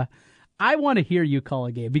think I want to hear you call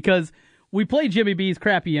a game because we play Jimmy B's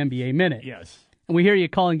crappy NBA Minute. Yes. And we hear you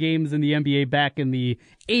calling games in the NBA back in the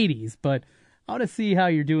 80s, but I want to see how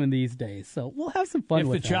you're doing these days. So we'll have some fun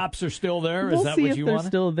with that. If the chops are still there, we'll is that see what if you they're want?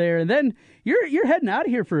 Still there. And then you're heading out of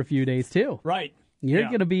here for a few days, too. Right. You're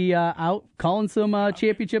going to be out calling some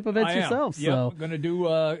championship events yourself. So going to do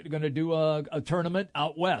a tournament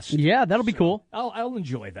out west. Yeah, that'll be cool. I'll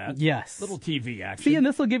enjoy that. Yes, little TV action. See, and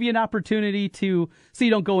this will give you an opportunity to so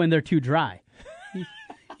you don't go in there too dry.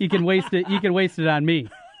 You can waste it. You can waste it on me.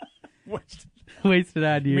 Waste it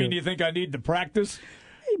on you. I mean, do you think I need to practice?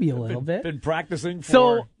 Maybe a little bit. Been practicing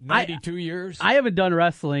for 92 years. I haven't done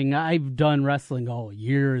wrestling. I've done wrestling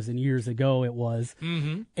years and years ago it was.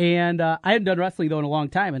 Mm-hmm. And I hadn't done wrestling, though, in a long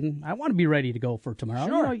time, and I want to be ready to go for tomorrow.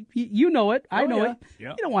 Sure. You know it. I know it.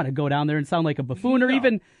 Yeah. You don't want to go down there and sound like a buffoon or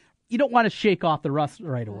even you don't want to shake off the rust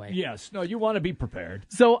right away. Yes. No, you want to be prepared.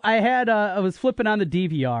 So I was flipping on the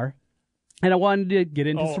DVR. And I wanted to get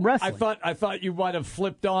into some wrestling. I thought you might have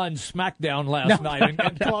flipped on SmackDown last night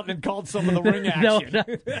and called some of the ring action. No,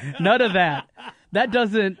 none of that. That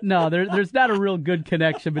doesn't. No, there's not a real good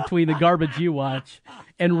connection between the garbage you watch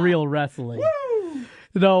and real wrestling. Woo!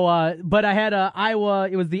 Though, but I had Iowa.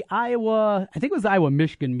 It was the Iowa. I think it was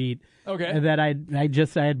Iowa-Michigan meet. Okay. That I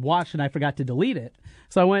had watched and I forgot to delete it.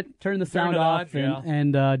 So I went, turned the sound off,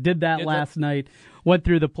 and did that last night. Went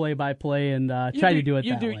through the play-by-play and tried to do it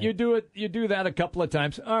that way. You do that a couple of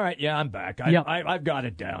times. All right, yeah, I'm back. I've got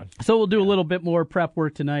it down. So we'll do a little bit more prep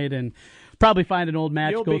work tonight and probably find an old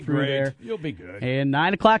match, go through there. You'll be good. And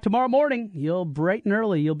 9 o'clock tomorrow morning, you'll bright and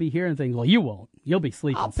early. You'll be hearing things. Well, you won't. You'll be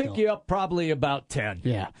sleeping. I'll pick you up probably about 10.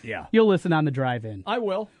 Yeah. Yeah. You'll listen on the drive-in. I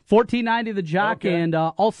will. 1490 The Jock, and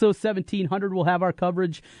also 1700 will have our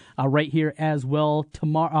coverage right here as well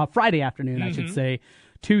tomorrow, Friday afternoon, I should say.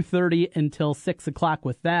 2:30 until 6 o'clock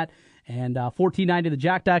with that. And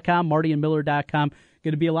 1490thejock.com, martyandmiller.com.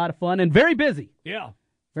 Going to be a lot of fun and very busy. Yeah.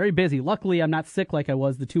 Very busy. Luckily, I'm not sick like I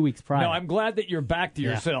was the 2 weeks prior. No, I'm glad that you're back to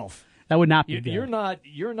yourself. That would not be good.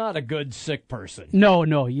 You're not a good sick person.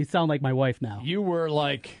 No, you sound like my wife now. You were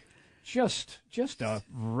like just a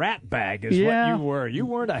rat bag is what you were. You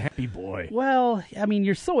weren't a happy boy. Well, I mean,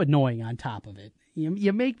 you're so annoying on top of it.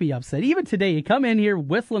 You make me upset. Even today, you come in here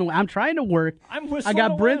whistling away. I'm trying to work. I'm whistling I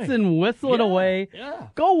got away. Brinson whistling away. Yeah.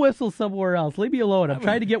 Go whistle somewhere else. Leave me alone. I'm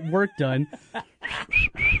trying to get work done.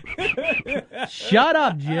 Shut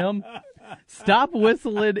up, Jim. Stop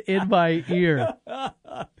whistling in my ear.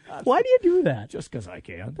 Why do you do that? Just because I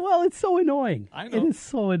can. Well, it's so annoying. I know. It is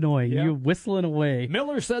so annoying. Yeah. You're whistling away.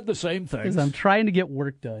 Miller said the same thing. Because I'm trying to get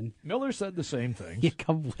work done. Miller said the same thing. You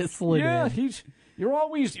come whistling in. You're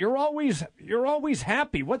always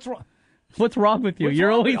happy. What's wrong? What's wrong with you?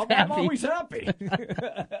 You're always happy. I'm always happy.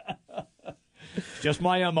 Just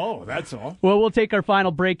my MO, that's all. Well, we'll take our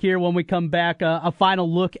final break here. When we come back, a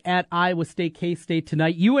final look at Iowa State, K-State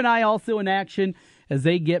tonight. UNI also in action as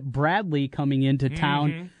they get Bradley coming into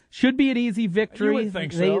town. Mm-hmm. Should be an easy victory. You would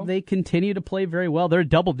think so. They continue to play very well. They're a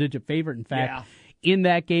double-digit favorite, in fact, in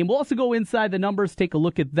that game. We'll also go inside the numbers, take a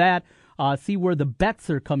look at that, see where the bets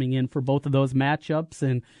are coming in for both of those matchups.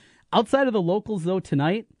 And outside of the locals, though,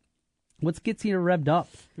 tonight, what gets you revved up?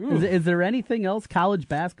 Is there anything else college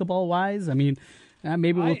basketball-wise? I mean,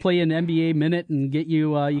 maybe we'll play an NBA minute and get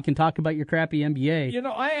you. You can talk about your crappy NBA. You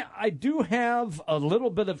know, I do have a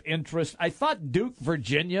little bit of interest. I thought Duke,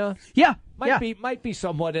 Virginia, might be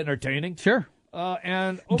somewhat entertaining. Sure.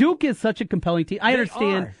 And Duke is such a compelling team. I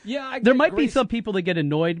understand. Yeah, there might be some people that get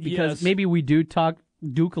annoyed because maybe we do talk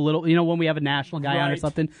Duke a little. You know, when we have a national guy on or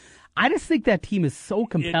something. I just think that team is so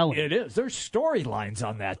compelling. It is. There's storylines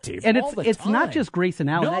on that team. And all the it's time. not just Grayson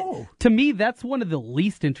Allen. No. To me, that's one of the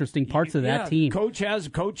least interesting parts of that team. Coach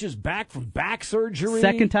is back from back surgery.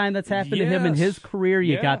 Second time that's happened to him in his career.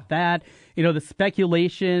 You got that. You know, the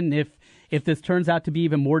speculation if if this turns out to be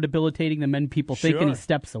even more debilitating than many people think and he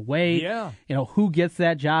steps away. Yeah. Who gets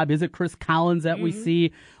that job? Is it Chris Collins that we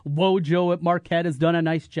see? Wojo at Marquette has done a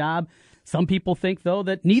nice job. Some people think, though,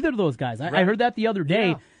 that neither of those guys, I heard that the other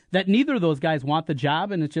day, that neither of those guys want the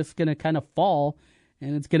job, and it's just going to kind of fall,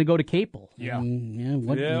 and it's going to go to Capel. Yeah.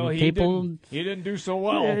 Capel, he didn't do so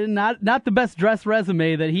well. Not the best dressed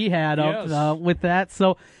resume that he had with that.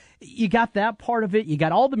 So you got that part of it. You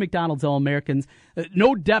got all the McDonald's All-Americans.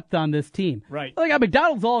 No depth on this team. Right. They got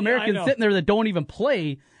McDonald's All-Americans sitting there that don't even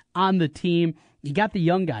play on the team. You got the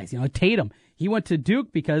young guys. Tatum. He went to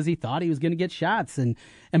Duke because he thought he was going to get shots. And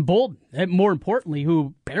Bolden, more importantly,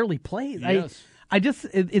 who barely plays. Yes.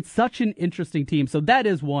 It's such an interesting team. So that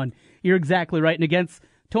is one. You're exactly right. And against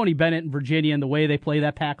Tony Bennett and Virginia and the way they play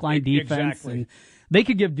that pack line defense. Exactly. And they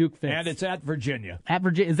could give Duke fits. And it's at Virginia.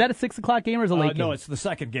 Is that a 6 o'clock game or is it a late game? No, it's the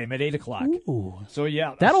second game at 8 o'clock. Ooh. So,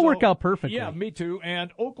 yeah. That'll work out perfectly. Yeah, me too.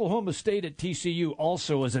 And Oklahoma State at TCU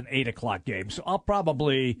also is an 8 o'clock game. So I'll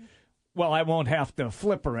probably... Well, I won't have to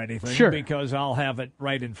flip or anything because I'll have it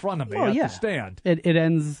right in front of me at the stand. It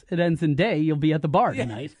ends in day. You'll be at the bar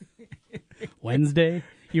tonight. Wednesday.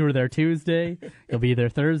 You were there Tuesday. You'll be there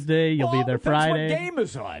Thursday. You'll be there Friday. What game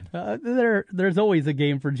is on? There's always a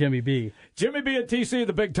game for Jimmy B. Jimmy B at TC,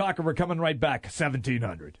 the Big Talker. We're coming right back.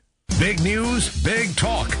 1700. Big news, big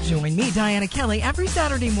talk. Join me, Diana Kelly, every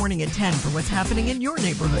Saturday morning at 10 for what's happening in your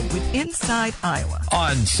neighborhood with Inside Iowa.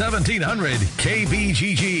 On 1700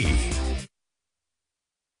 KBGG.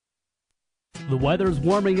 The weather's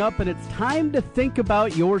warming up and it's time to think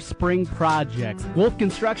about your spring projects. Wolf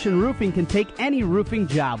Construction Roofing can take any roofing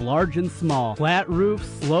job, large and small. Flat roof,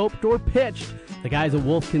 sloped, or pitched. The guys at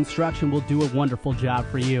Wolf Construction will do a wonderful job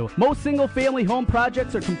for you. Most single-family home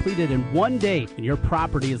projects are completed in one day, and your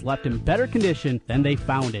property is left in better condition than they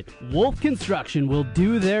found it. Wolf Construction will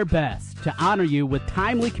do their best to honor you with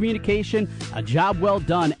timely communication, a job well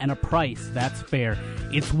done, and a price that's fair.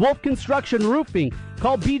 It's Wolf Construction Roofing.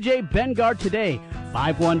 Call BJ Bengard today,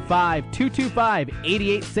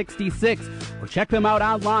 515-225-8866, or check them out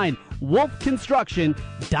online,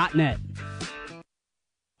 wolfconstruction.net.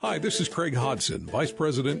 Hi, this is Craig Hodson, Vice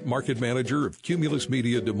President, Market Manager of Cumulus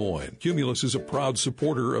Media Des Moines. Cumulus is a proud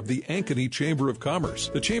supporter of the Ankeny Chamber of Commerce.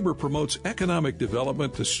 The Chamber promotes economic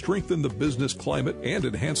development to strengthen the business climate and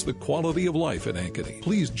enhance the quality of life in Ankeny.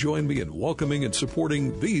 Please join me in welcoming and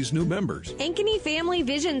supporting these new members. Ankeny Family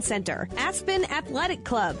Vision Center, Aspen Athletic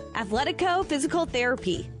Club, Athletico Physical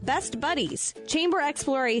Therapy, Best Buddies, Chamber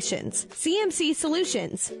Explorations, CMC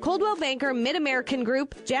Solutions, Coldwell Banker Mid-American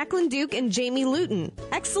Group, Jacqueline Duke and Jamie Luton,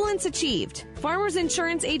 Excellence Achieved, Farmers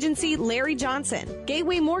Insurance Agency Larry Johnson,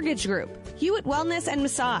 Gateway Mortgage Group, Hewitt Wellness and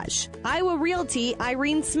Massage, Iowa Realty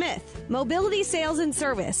Irene Smith, Mobility Sales and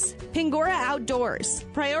Service, Pingora Outdoors,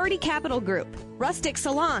 Priority Capital Group, Rustic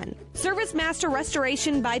Salon, Service Master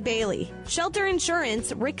Restoration by Bailey, Shelter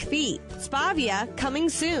Insurance Rick Feet, Spavia coming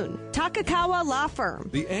soon, Takakawa Law Firm.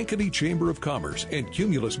 The Ankeny Chamber of Commerce and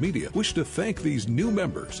Cumulus Media wish to thank these new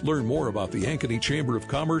members. Learn more about the Ankeny Chamber of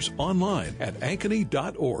Commerce online at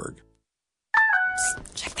ankeny.org.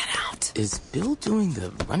 Check that out. Is Bill doing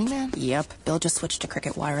the Running Man? Yep. Bill just switched to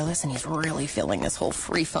Cricket Wireless, and he's really feeling this whole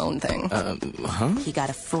free phone thing. He got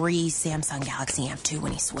a free Samsung Galaxy M2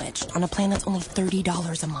 when he switched on a plan that's only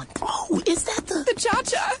 $30 a month. Oh, is that the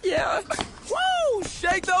Cha-Cha? Yeah. Woo!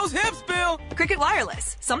 Shake those hips, Bill! Cricket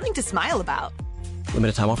Wireless, something to smile about.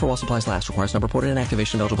 Limited time offer while supplies last. Requires number ported and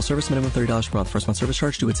activation of eligible service. Minimum $30 per month. First month service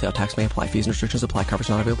charge due with sale tax may apply. Fees and restrictions apply. Coverage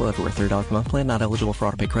not available everywhere. $30 per month plan not eligible for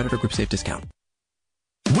auto-pay credit or group safe discount.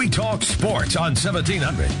 We talk sports on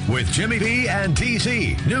 1700 with Jimmy B and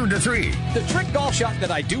TC, noon to 3. The trick golf shot that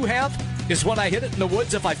I do have is when I hit it in the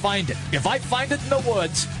woods if I find it. If I find it in the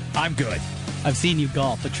woods, I'm good. I've seen you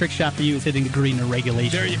golf. The trick shot for you is hitting the green in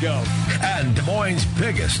regulation. There you go. And Des Moines'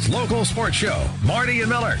 biggest local sports show, Marty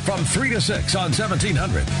and Miller, from 3 to 6 on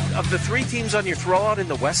 1700. Of the three teams on your throwout in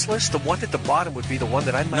the West list, the one at the bottom would be the one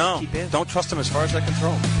that I might keep in. Don't trust them as far as I can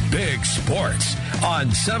throw them. Big sports on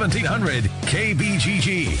 1700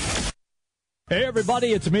 KBGG. Hey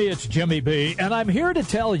everybody, it's me, it's Jimmy B, and I'm here to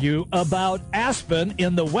tell you about Aspen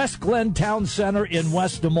in the West Glen Town Center in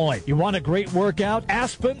West Des Moines. You want a great workout?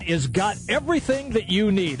 Aspen has got everything that you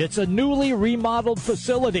need. It's a newly remodeled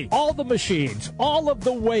facility. All the machines, all of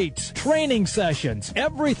the weights, training sessions,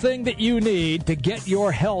 everything that you need to get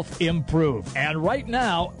your health improved. And right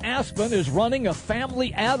now, Aspen is running a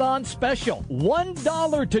family add-on special.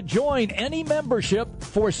 $1 to join any membership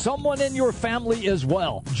for someone in your family as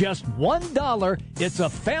well. Just $1. It's a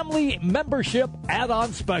family membership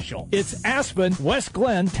add-on special. It's Aspen, West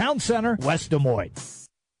Glen, Town Center, West Des Moines.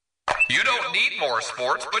 You don't need more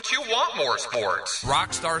sports, but you want more sports.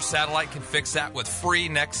 Rockstar Satellite can fix that with free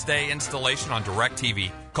next-day installation on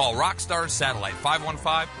DirecTV. Call Rockstar Satellite,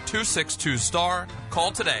 515-262-STAR.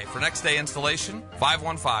 Call today for next-day installation,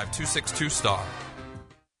 515-262-STAR.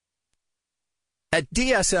 At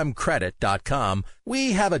DSMCredit.com,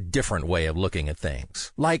 we have a different way of looking at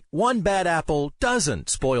things. Like, one bad apple doesn't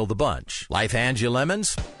spoil the bunch. Life hands you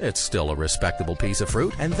lemons, it's still a respectable piece of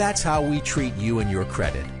fruit, and that's how we treat you and your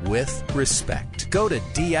credit, with respect. Go to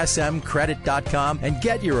DSMCredit.com and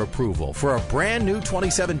get your approval for a brand new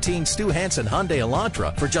 2017 Stu Hansen Hyundai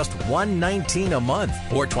Elantra for just $119 a month,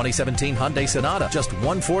 or 2017 Hyundai Sonata, just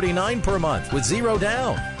 $149 per month with 0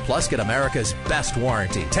 down. Plus, get America's best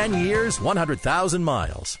warranty, 10 years, 100,000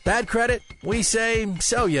 miles. Bad credit? We say,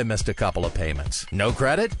 so you missed a couple of payments. No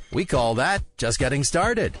credit? We call that just getting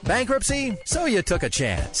started. Bankruptcy? So you took a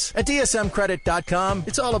chance. At DSMCredit.com,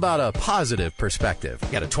 it's all about a positive perspective.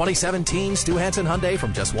 Get a 2017 Stu Hansen Hyundai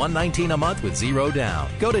from just $119 a month with 0 down.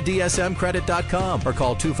 Go to DSMCredit.com or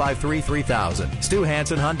call 253-3000. Stu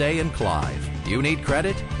Hansen Hyundai in Clive. Do you need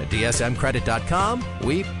credit? At DSMCredit.com,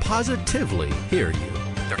 we positively hear you.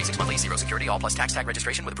 36 monthly, 0 security, all plus tax tag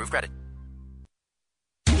registration with approved credit.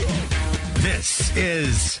 This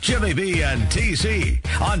is Jimmy B and TC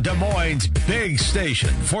on Des Moines' big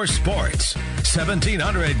station for sports,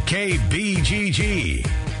 1700 KBGG.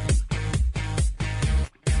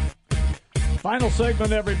 Final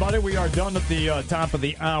segment, everybody. We are done at the top of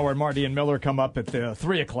the hour. Marty and Miller come up at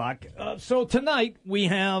 3 o'clock. So tonight we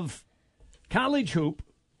have college hoop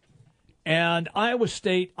and Iowa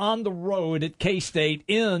State on the road at K-State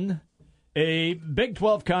in a Big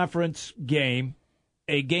 12 conference game,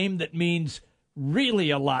 a game that means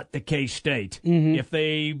really a lot to K-State if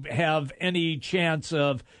they have any chance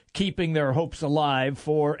of keeping their hopes alive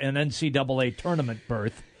for an NCAA tournament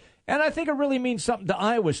berth. And I think it really means something to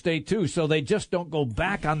Iowa State, too, so they just don't go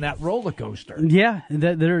back on that roller coaster. Yeah,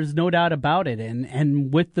 there's no doubt about it.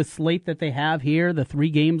 And with the slate that they have here, the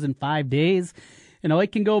 3 games in 5 days,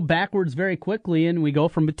 it can go backwards very quickly, and we go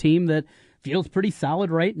from a team that feels pretty solid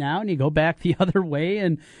right now, and you go back the other way,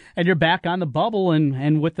 and you're back on the bubble,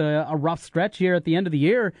 and with a rough stretch here at the end of the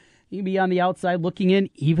year, you can be on the outside looking in,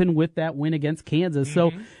 even with that win against Kansas.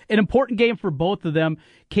 So an important game for both of them.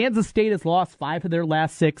 Kansas State has lost 5 of their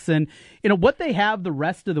last 6, and what they have the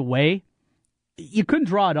rest of the way, you couldn't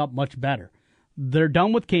draw it up much better. They're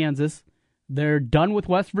done with Kansas. They're done with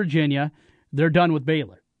West Virginia. They're done with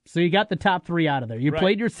Baylor. So you got the top 3 out of there. You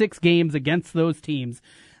played your 6 games against those teams.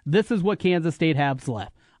 This is what Kansas State has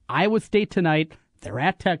left. Iowa State tonight, they're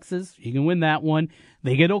at Texas. You can win that one.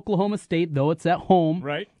 They get Oklahoma State, though it's at home.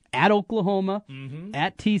 Right. At Oklahoma,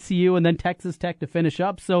 at TCU, and then Texas Tech to finish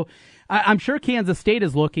up. So I'm sure Kansas State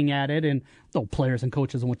is looking at it, and though players and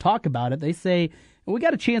coaches won't talk about it, they say, we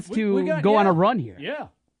got a chance to go on a run here. Yeah.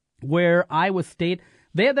 Where Iowa State,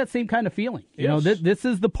 they have that same kind of feeling. This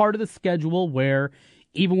is the part of the schedule where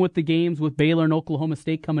even with the games with Baylor and Oklahoma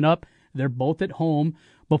State coming up, they're both at home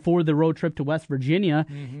before the road trip to West Virginia.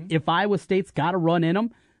 If Iowa State's got a run in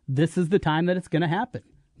them, this is the time that it's going to happen.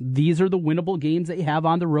 These are the winnable games that you have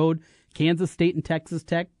on the road. Kansas State and Texas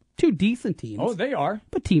Tech, 2 decent teams. Oh, they are.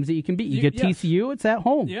 But teams that you can beat. You get TCU, it's at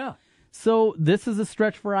home. Yeah. So this is a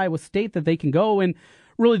stretch for Iowa State that they can go, and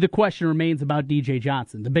really the question remains about DJ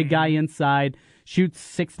Johnson. The big guy inside shoots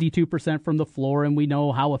 62% from the floor, and we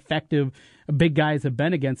know how effective big guys have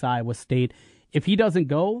been against Iowa State. If he doesn't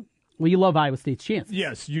go, well, you love Iowa State's chances.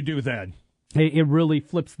 Yes, you do that. It really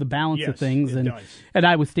flips the balance of things, and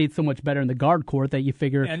Iowa State's so much better in the guard court that you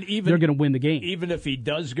figure they're going to win the game. Even if he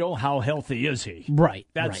does go, how healthy is he? Right.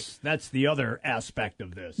 That's the other aspect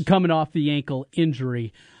of this. Coming off the ankle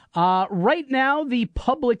injury. Right now, the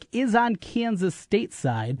public is on Kansas State's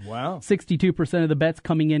side. Wow. 62% of the bets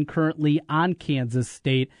coming in currently on Kansas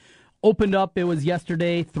State. Opened up, it was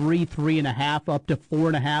yesterday, 3.5, up to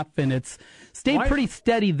 4.5, and it's stayed pretty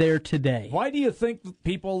steady there today. Why do you think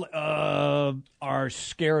people are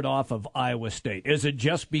scared off of Iowa State? Is it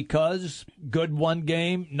just because good one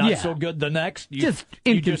game, not so good the next? You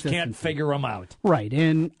just can't figure them out. Right,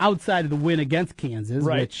 and outside of the win against Kansas,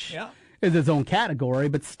 which is its own category,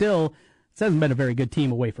 but still, it hasn't been a very good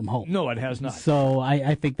team away from home. No, it has not. So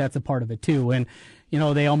I think that's a part of it, too. And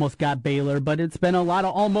they almost got Baylor, but it's been a lot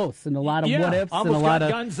of almost and a lot of what ifs and a lot of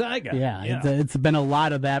Gonzaga. It's been a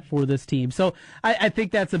lot of that for this team. So I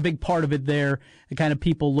think that's a big part of it there, the kind of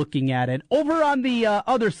people looking at it. Over on the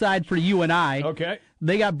other side for you and I,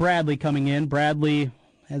 they got Bradley coming in. Bradley's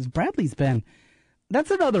been,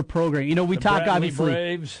 that's another program. We talk Bradley obviously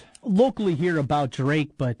Braves. Locally here about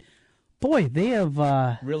Drake, but boy, they have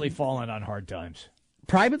really fallen on hard times.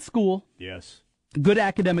 Private school. Yes. Good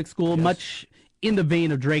academic school, much in the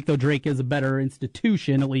vein of Drake, though Drake is a better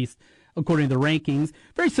institution, at least according to the rankings.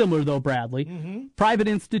 Very similar, though, Bradley. Mm-hmm. Private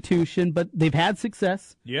institution, but they've had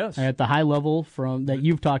success. Yes. At the high level that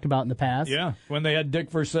you've talked about in the past. Yeah, when they had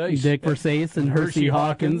Dick Versace. Dick Versace and Hersey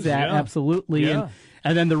Hawkins. Yeah. Absolutely. Yeah.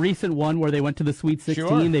 And then the recent one where they went to the Sweet 16,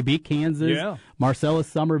 Sure. they beat Kansas, Yeah. Marcellus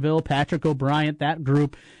Somerville, Patrick O'Brien, that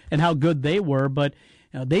group, and how good they were. But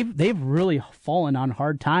they've really fallen on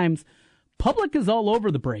hard times. Public is all over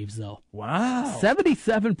the Braves, though. Wow.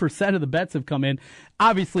 77% of the bets have come in.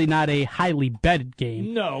 Obviously not a highly betted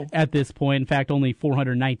game at this point. In fact, only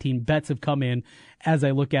 419 bets have come in as I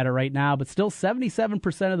look at it right now. But still,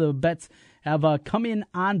 77% of the bets have come in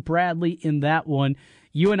on Bradley in that one.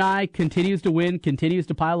 UNI continues to win, continues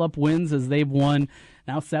to pile up wins as they've won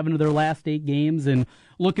now 7 of their last 8 games and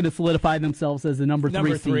looking to solidify themselves as the number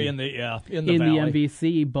 3 seed in the Valley.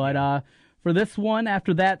 MVC. But for this one,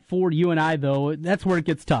 after that, for UNI, though, that's where it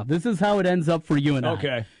gets tough. This is how it ends up for UNI.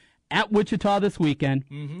 Okay. At Wichita this weekend,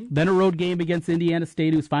 Mm-hmm. then a road game against Indiana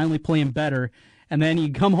State, who's finally playing better, and then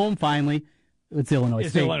you come home finally, it's Illinois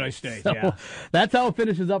State. Illinois State, so yeah. That's how it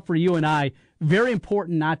finishes up for UNI. Very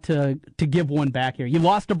important not to give one back here. You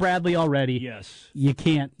lost to Bradley already. Yes. You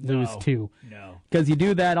can't lose 2. No. Because you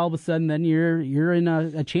do that, all of a sudden, then you're in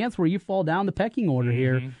a chance where you fall down the pecking order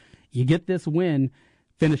here. You get this win,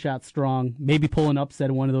 finish out strong, maybe pull an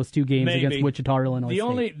upset in one of those 2 games against Wichita or Illinois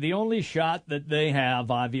State. The only shot that they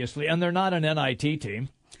have, obviously, and they're not an NIT team.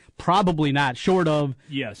 Probably not, short of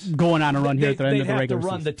going on a run here at the end of the regular season. They have to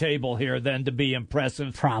run the table here then to be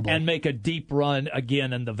impressive. Probably. And make a deep run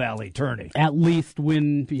again in the Valley Tourney. At least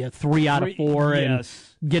win 3 out of 4 and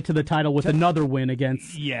get to the title with another win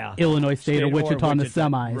against Illinois State or Wichita in the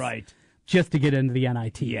semis. Right. Just to get into the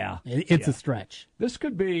NIT. Yeah. It's a stretch. This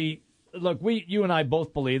could be, look, you and I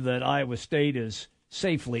both believe that Iowa State is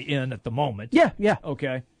safely in at the moment. Yeah.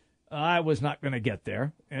 Okay. Iowa's not going to get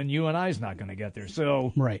there, and UNI's not going to get there.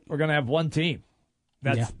 So we're going to have one team.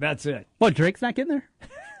 That's it. What, Drake's not getting there?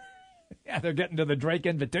 Yeah, they're getting to the Drake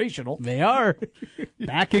Invitational. They are.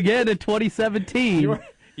 Back again in 2017.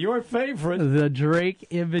 Your favorite. The Drake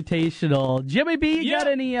Invitational. Jimmy B, you got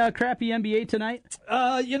any crappy NBA tonight?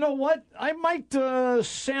 You know what? I might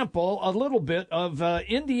sample a little bit of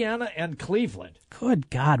Indiana and Cleveland. Good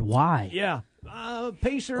God, why? Yeah.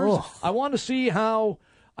 Pacers. Ugh. I want to see how...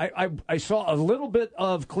 I saw a little bit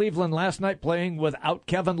of Cleveland last night playing without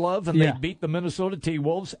Kevin Love, and they beat the Minnesota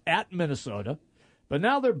T-Wolves at Minnesota. But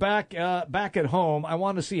now they're back at home. I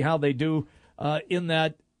want to see how they do in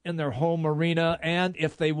their home arena, and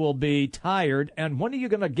if they will be tired. And when are you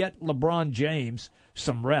going to get LeBron James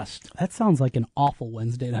some rest? That sounds like an awful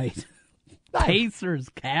Wednesday night. Pacers,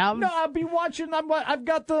 Cavs? No, I'll be watching. I've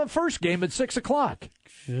got the first game at 6 o'clock.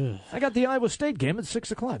 I got the Iowa State game at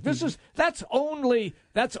 6 o'clock. That's only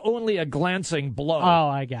a glancing blow. Oh,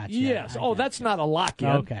 I got you. Yes. That's not a lock-in.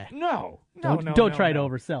 Okay. No. Don't try to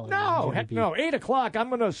oversell it. No, heck no. 8 o'clock, I'm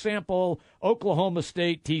going to sample Oklahoma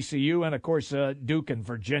State, TCU, and, of course, Duke and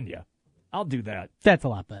Virginia. I'll do that. That's a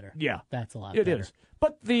lot better. Yeah. That's a lot better. It is.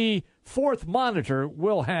 But the fourth monitor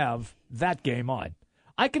will have that game on.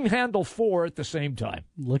 I can handle 4 at the same time.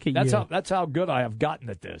 Look at you. That's how good I have gotten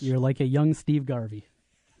at this. You're like a young Steve Garvey.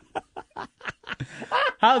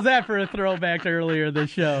 How's that for a throwback to earlier this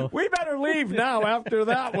show? We better leave now after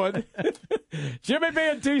that one. Jimmy B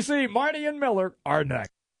and TC, Marty and Miller are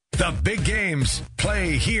next. The big games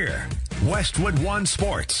play here. Westwood One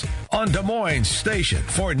Sports on Des Moines Station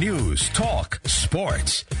for news, talk,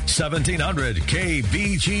 sports. 1700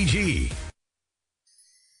 KBGG.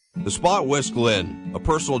 The Spa at West Glen, a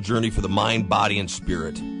personal journey for the mind, body, and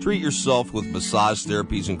spirit. Treat yourself with massage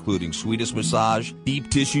therapies including Swedish massage,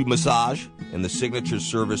 deep tissue massage, and the signature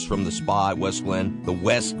service from the Spa at West Glen, the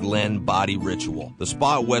West Glen Body Ritual. The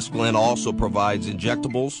Spa at West Glen also provides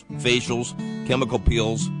injectables, facials, chemical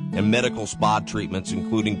peels, and medical spa treatments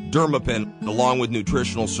including Dermapen, along with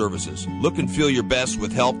nutritional services. Look and feel your best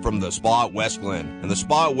with help from the Spa at West Glen. And the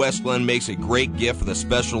Spa at West Glen makes a great gift for the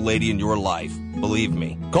special lady in your life. Believe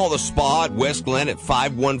me. Call the Spa at West Glen at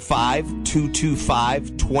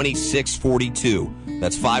 515-225-2642.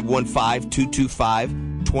 That's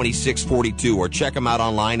 515-225-2642. Or check them out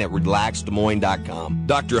online at relaxeddesmoines.com.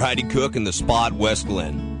 Dr. Heidi Cook and the Spa at West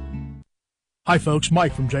Glen. Hi folks,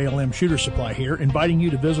 Mike from JLM Shooter Supply here, inviting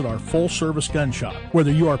you to visit our full-service gun shop.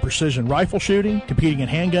 Whether you are precision rifle shooting, competing in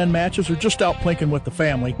handgun matches, or just out plinking with the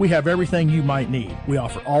family, we have everything you might need. We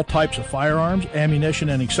offer all types of firearms, ammunition,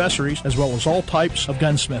 and accessories, as well as all types of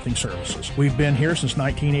gunsmithing services. We've been here since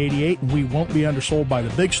 1988, and we won't be undersold by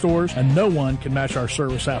the big stores, and no one can match our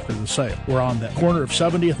service after the sale. We're on the corner of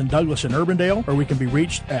 70th and Douglas in Urbandale, or we can be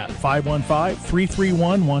reached at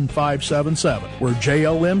 515-331-1577. We're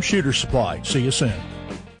JLM Shooter Supply. See you soon.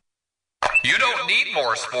 You don't need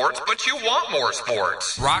more sports, but you want more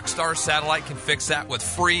sports. Rockstar Satellite can fix that with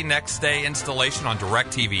free next-day installation on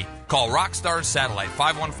DirecTV. Call Rockstar Satellite,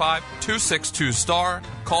 515-262-STAR.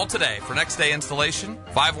 Call today for next-day installation,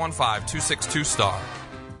 515-262-STAR.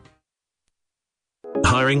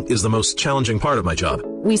 Hiring is the most challenging part of my job.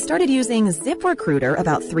 We started using ZipRecruiter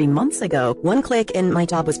about 3 months ago. One click and my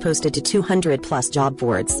job was posted to 200 plus job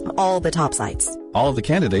boards, all the top sites. All of the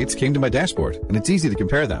candidates came to my dashboard, and it's easy to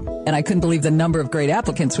compare them. And I couldn't believe the number of great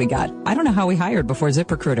applicants we got. I don't know how we hired before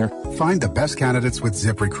ZipRecruiter. Find the best candidates with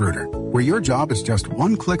ZipRecruiter, where your job is just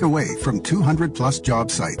one click away from 200 plus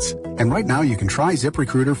job sites. And right now you can try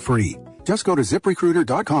ZipRecruiter free. Just go to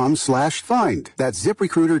ZipRecruiter.com/find. That's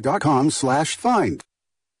ZipRecruiter.com/find.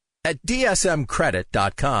 At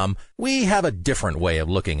DSMCredit.com, we have a different way of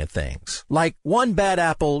looking at things. Like one bad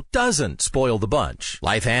apple doesn't spoil the bunch.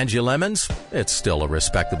 Life hands you lemons, it's still a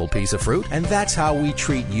respectable piece of fruit, and that's how we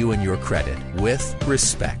treat you and your credit, with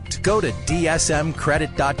respect. Go to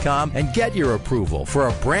DSMCredit.com and get your approval for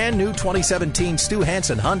a brand new 2017 Stu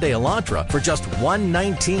Hansen Hyundai Elantra for just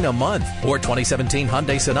 $119 a month, or 2017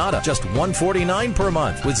 Hyundai Sonata, just $149 per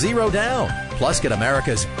month with zero down. Plus, get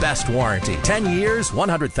America's best warranty, 10 years,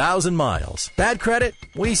 100,000 miles. Bad credit?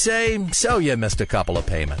 We say, so you missed a couple of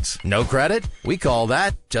payments. No credit? We call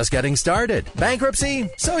that just getting started.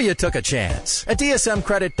 Bankruptcy? So you took a chance. At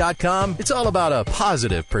DSMCredit.com, it's all about a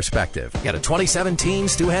positive perspective. Get a 2017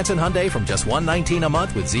 Stu Hansen Hyundai from just $119 a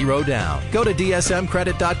month with zero down. Go to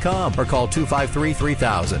DSMCredit.com or call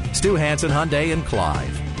 253-3000. Stu Hansen Hyundai in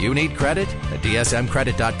Clive. You need credit? At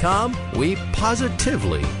DSMCredit.com, we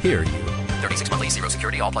positively hear you. 36 monthly, zero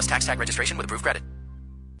security, all plus tax tag registration with approved credit.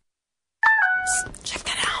 Check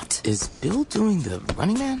that out. Is Bill doing the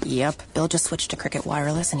Running Man? Yep. Bill just switched to Cricket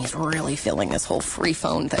Wireless, and he's really feeling this whole free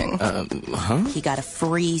phone thing. He got a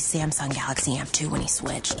free Samsung Galaxy Amp 2 when he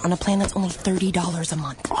switched, on a plan that's only $30 a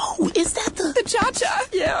month. Oh, is that the Cha-Cha?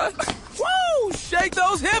 Yeah. Woo! Shake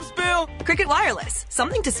those hips, Bill! Cricket Wireless.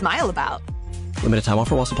 Something to smile about. Limited time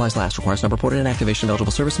offer while supplies last. Requires number ported and activation of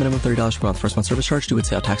eligible service. Minimum $30 per month. First month service charge due with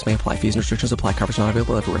sale tax may apply. Fees and restrictions apply. Coverage not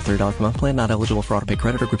available everywhere. $30 per month plan not eligible for auto pay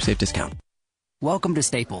credit or group safe discount. Welcome to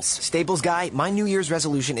Staples. Staples Guy, my New Year's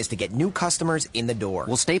resolution is to get new customers in the door.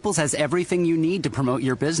 Well, Staples has everything you need to promote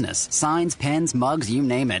your business. Signs, pens, mugs, you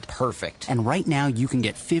name it. Perfect. And right now you can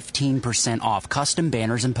get 15% off custom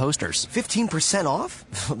banners and posters. 15% off?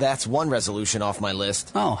 That's one resolution off my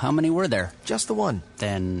list. Oh, how many were there? Just the one.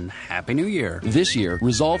 Then, Happy New Year. This year,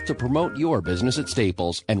 resolve to promote your business at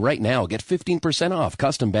Staples. And right now, get 15% off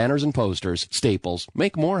custom banners and posters. Staples.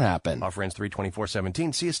 Make more happen. Offer ends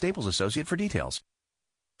 3/24/17. See a Staples associate for details.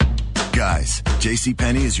 Guys,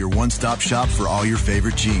 JCPenney is your one-stop shop for all your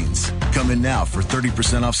favorite jeans. Come in now for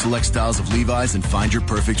 30% off select styles of Levi's and find your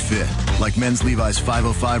perfect fit. Like men's Levi's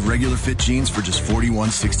 505 regular fit jeans for just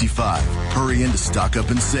 $41.65. Hurry in to stock up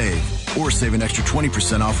and save. Or save an extra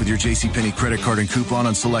 20% off with your JCPenney credit card and coupon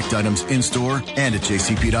on select items in-store and at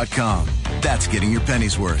jcp.com. That's getting your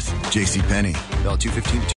pennies worth. JCPenney. Bell 215